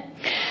moment.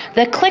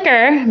 The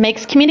clicker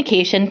makes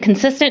communication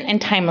consistent and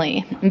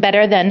timely,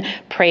 better than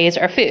praise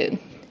or food.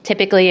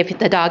 Typically, if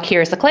the dog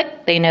hears a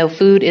click, they know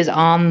food is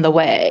on the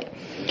way.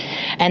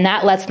 And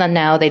that lets them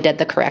know they did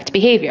the correct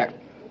behavior.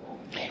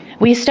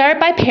 We start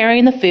by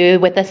pairing the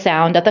food with the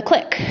sound of the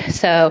click.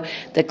 So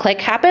the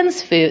click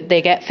happens, food,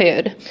 they get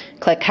food.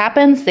 Click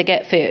happens, they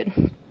get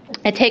food.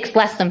 It takes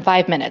less than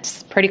 5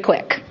 minutes, pretty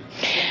quick.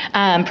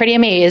 Pretty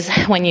amazed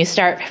when you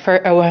start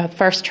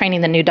first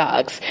training the new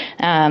dogs.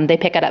 They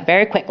pick it up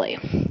very quickly.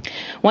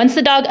 Once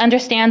the dog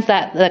understands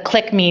that the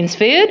click means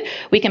food,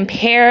 we can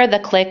pair the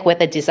click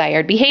with a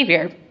desired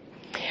behavior.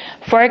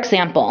 For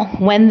example,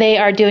 when they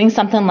are doing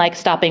something like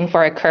stopping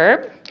for a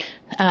curb,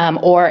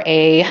 or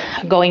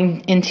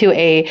going into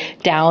a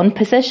down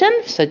position,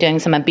 so doing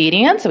some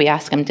obedience, we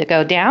ask them to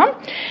go down,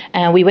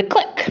 and we would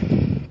click.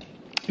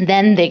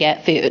 Then they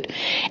get food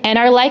and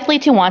are likely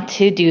to want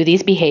to do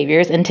these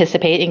behaviors,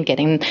 anticipating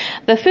getting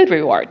the food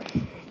reward.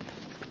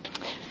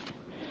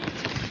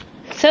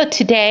 So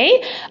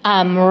today,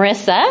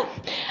 Marissa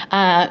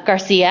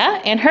Garcia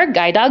and her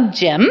guide dog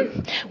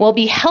Jim will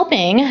be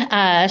helping,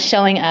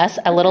 showing us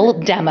a little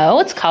demo.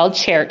 It's called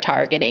chair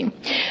targeting.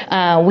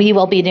 We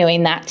will be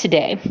doing that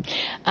today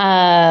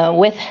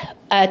with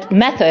a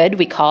method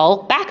we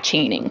call back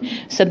chaining.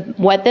 So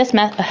what this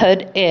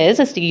method is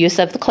the use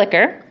of the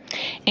clicker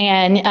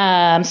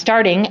and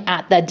starting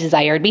at the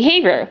desired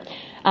behavior.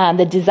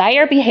 The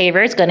desired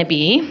behavior is going to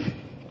be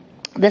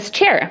this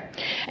chair.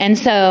 And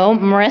so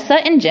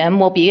Marissa and Jim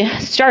will be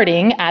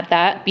starting at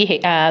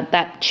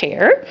that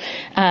chair.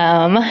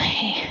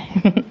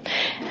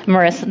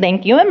 Marissa,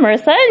 thank you, and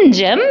Marissa and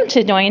Jim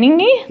to joining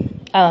me.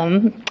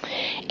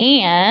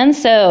 And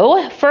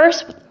so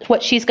first,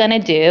 what she's going to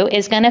do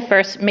is going to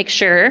first make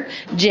sure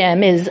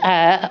Jim is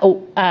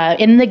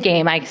in the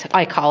game,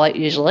 I call it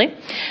usually,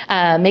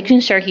 making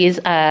sure he's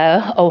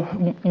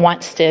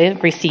wants to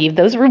receive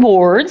those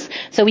rewards.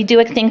 So we do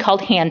a thing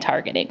called hand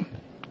targeting.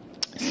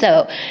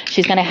 So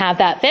she's going to have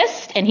that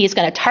fist, and he's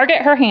going to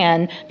target her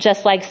hand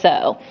just like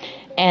so.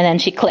 And then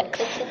she clicks.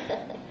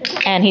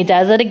 And he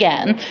does it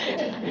again.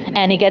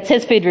 And he gets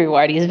his food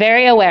reward. He's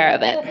very aware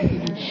of it.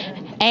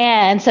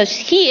 And so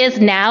he is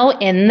now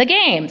in the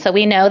game. So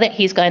we know that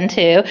he's going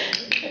to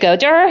go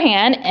to her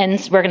hand, and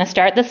we're going to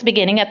start this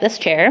beginning at this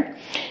chair.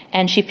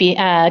 And she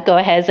go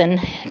ahead and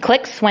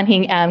clicks when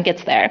he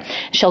gets there.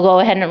 She'll go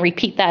ahead and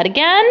repeat that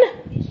again.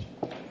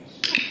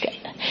 Good.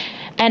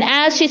 And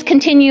as she's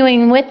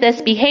continuing with this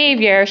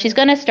behavior, she's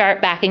going to start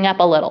backing up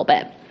a little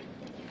bit.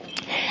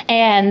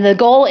 And the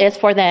goal is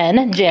for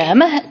then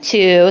Jim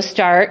to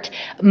start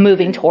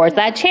moving towards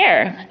that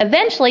chair.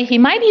 Eventually, he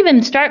might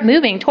even start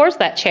moving towards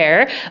that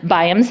chair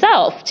by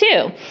himself,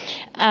 too.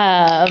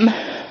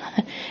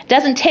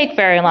 Doesn't take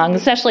very long,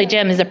 especially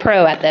Jim is a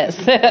pro at this.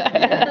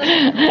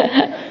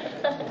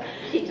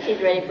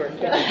 She's ready for it.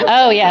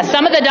 Oh, yeah.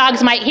 Some of the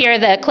dogs might hear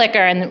the clicker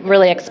and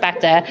really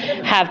expect to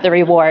have the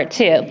reward,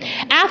 too.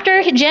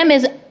 After Jim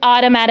is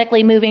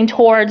automatically moving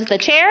towards the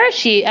chair,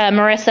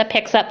 Marissa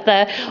picks up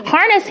the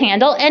harness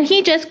handle, and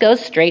he just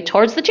goes straight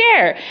towards the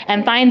chair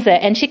and finds it,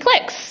 and she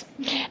clicks.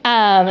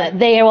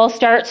 They will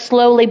start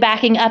slowly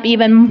backing up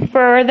even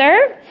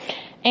further,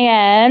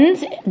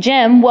 and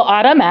Jim will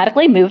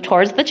automatically move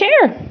towards the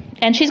chair.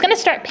 And she's going to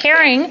start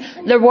pairing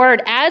the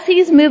word as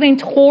he's moving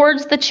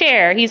towards the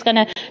chair. She's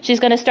going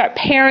to start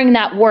pairing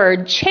that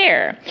word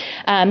chair.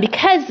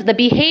 Because the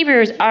behavior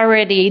is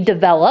already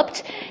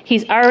developed,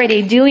 he's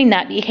already doing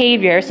that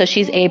behavior, so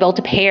she's able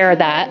to pair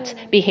that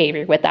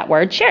behavior with that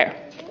word chair.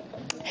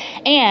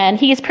 And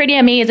he's pretty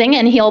amazing,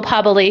 and they'll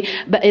probably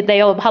be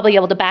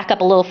able to back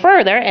up a little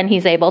further, and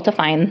he's able to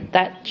find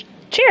that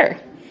chair.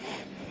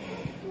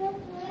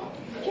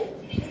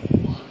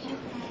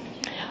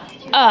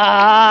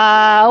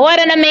 What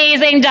an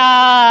amazing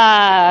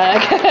dog.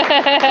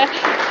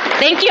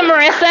 Thank you,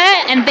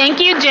 Marissa, and thank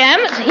you, Jim.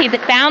 He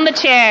found the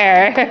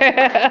chair.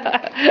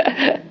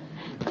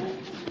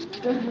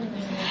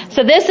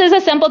 So this is a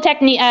simple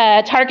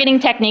targeting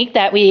technique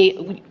that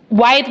we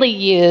widely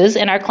use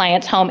in our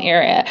clients' home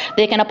area.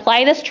 They can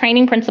apply this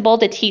training principle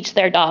to teach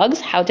their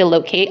dogs how to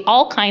locate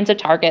all kinds of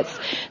targets,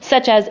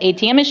 such as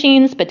ATM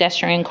machines,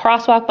 pedestrian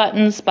crosswalk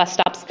buttons, bus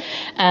stops,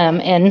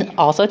 and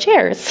also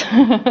chairs.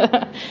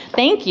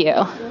 Thank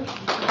you.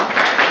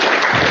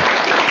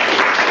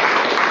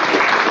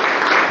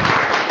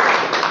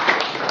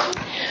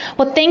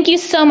 Well, thank you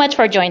so much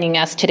for joining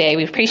us today.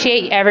 We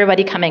appreciate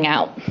everybody coming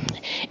out.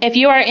 If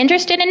you are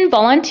interested in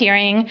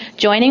volunteering,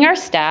 joining our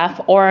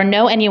staff, or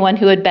know anyone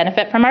who would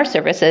benefit from our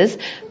services,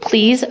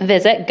 please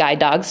visit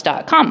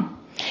guidedogs.com.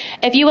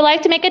 If you would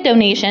like to make a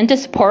donation to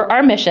support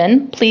our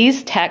mission,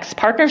 please text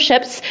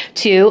partnerships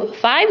to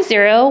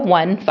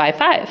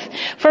 50155.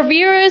 For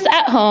viewers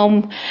at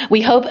home,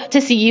 we hope to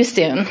see you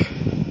soon.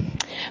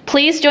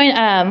 Please join,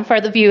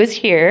 for the viewers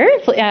here,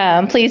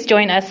 please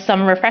join us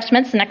some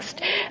refreshments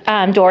next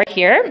door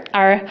here.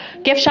 Our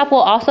gift shop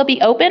will also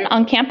be open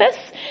on campus,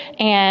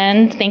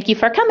 and thank you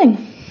for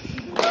coming.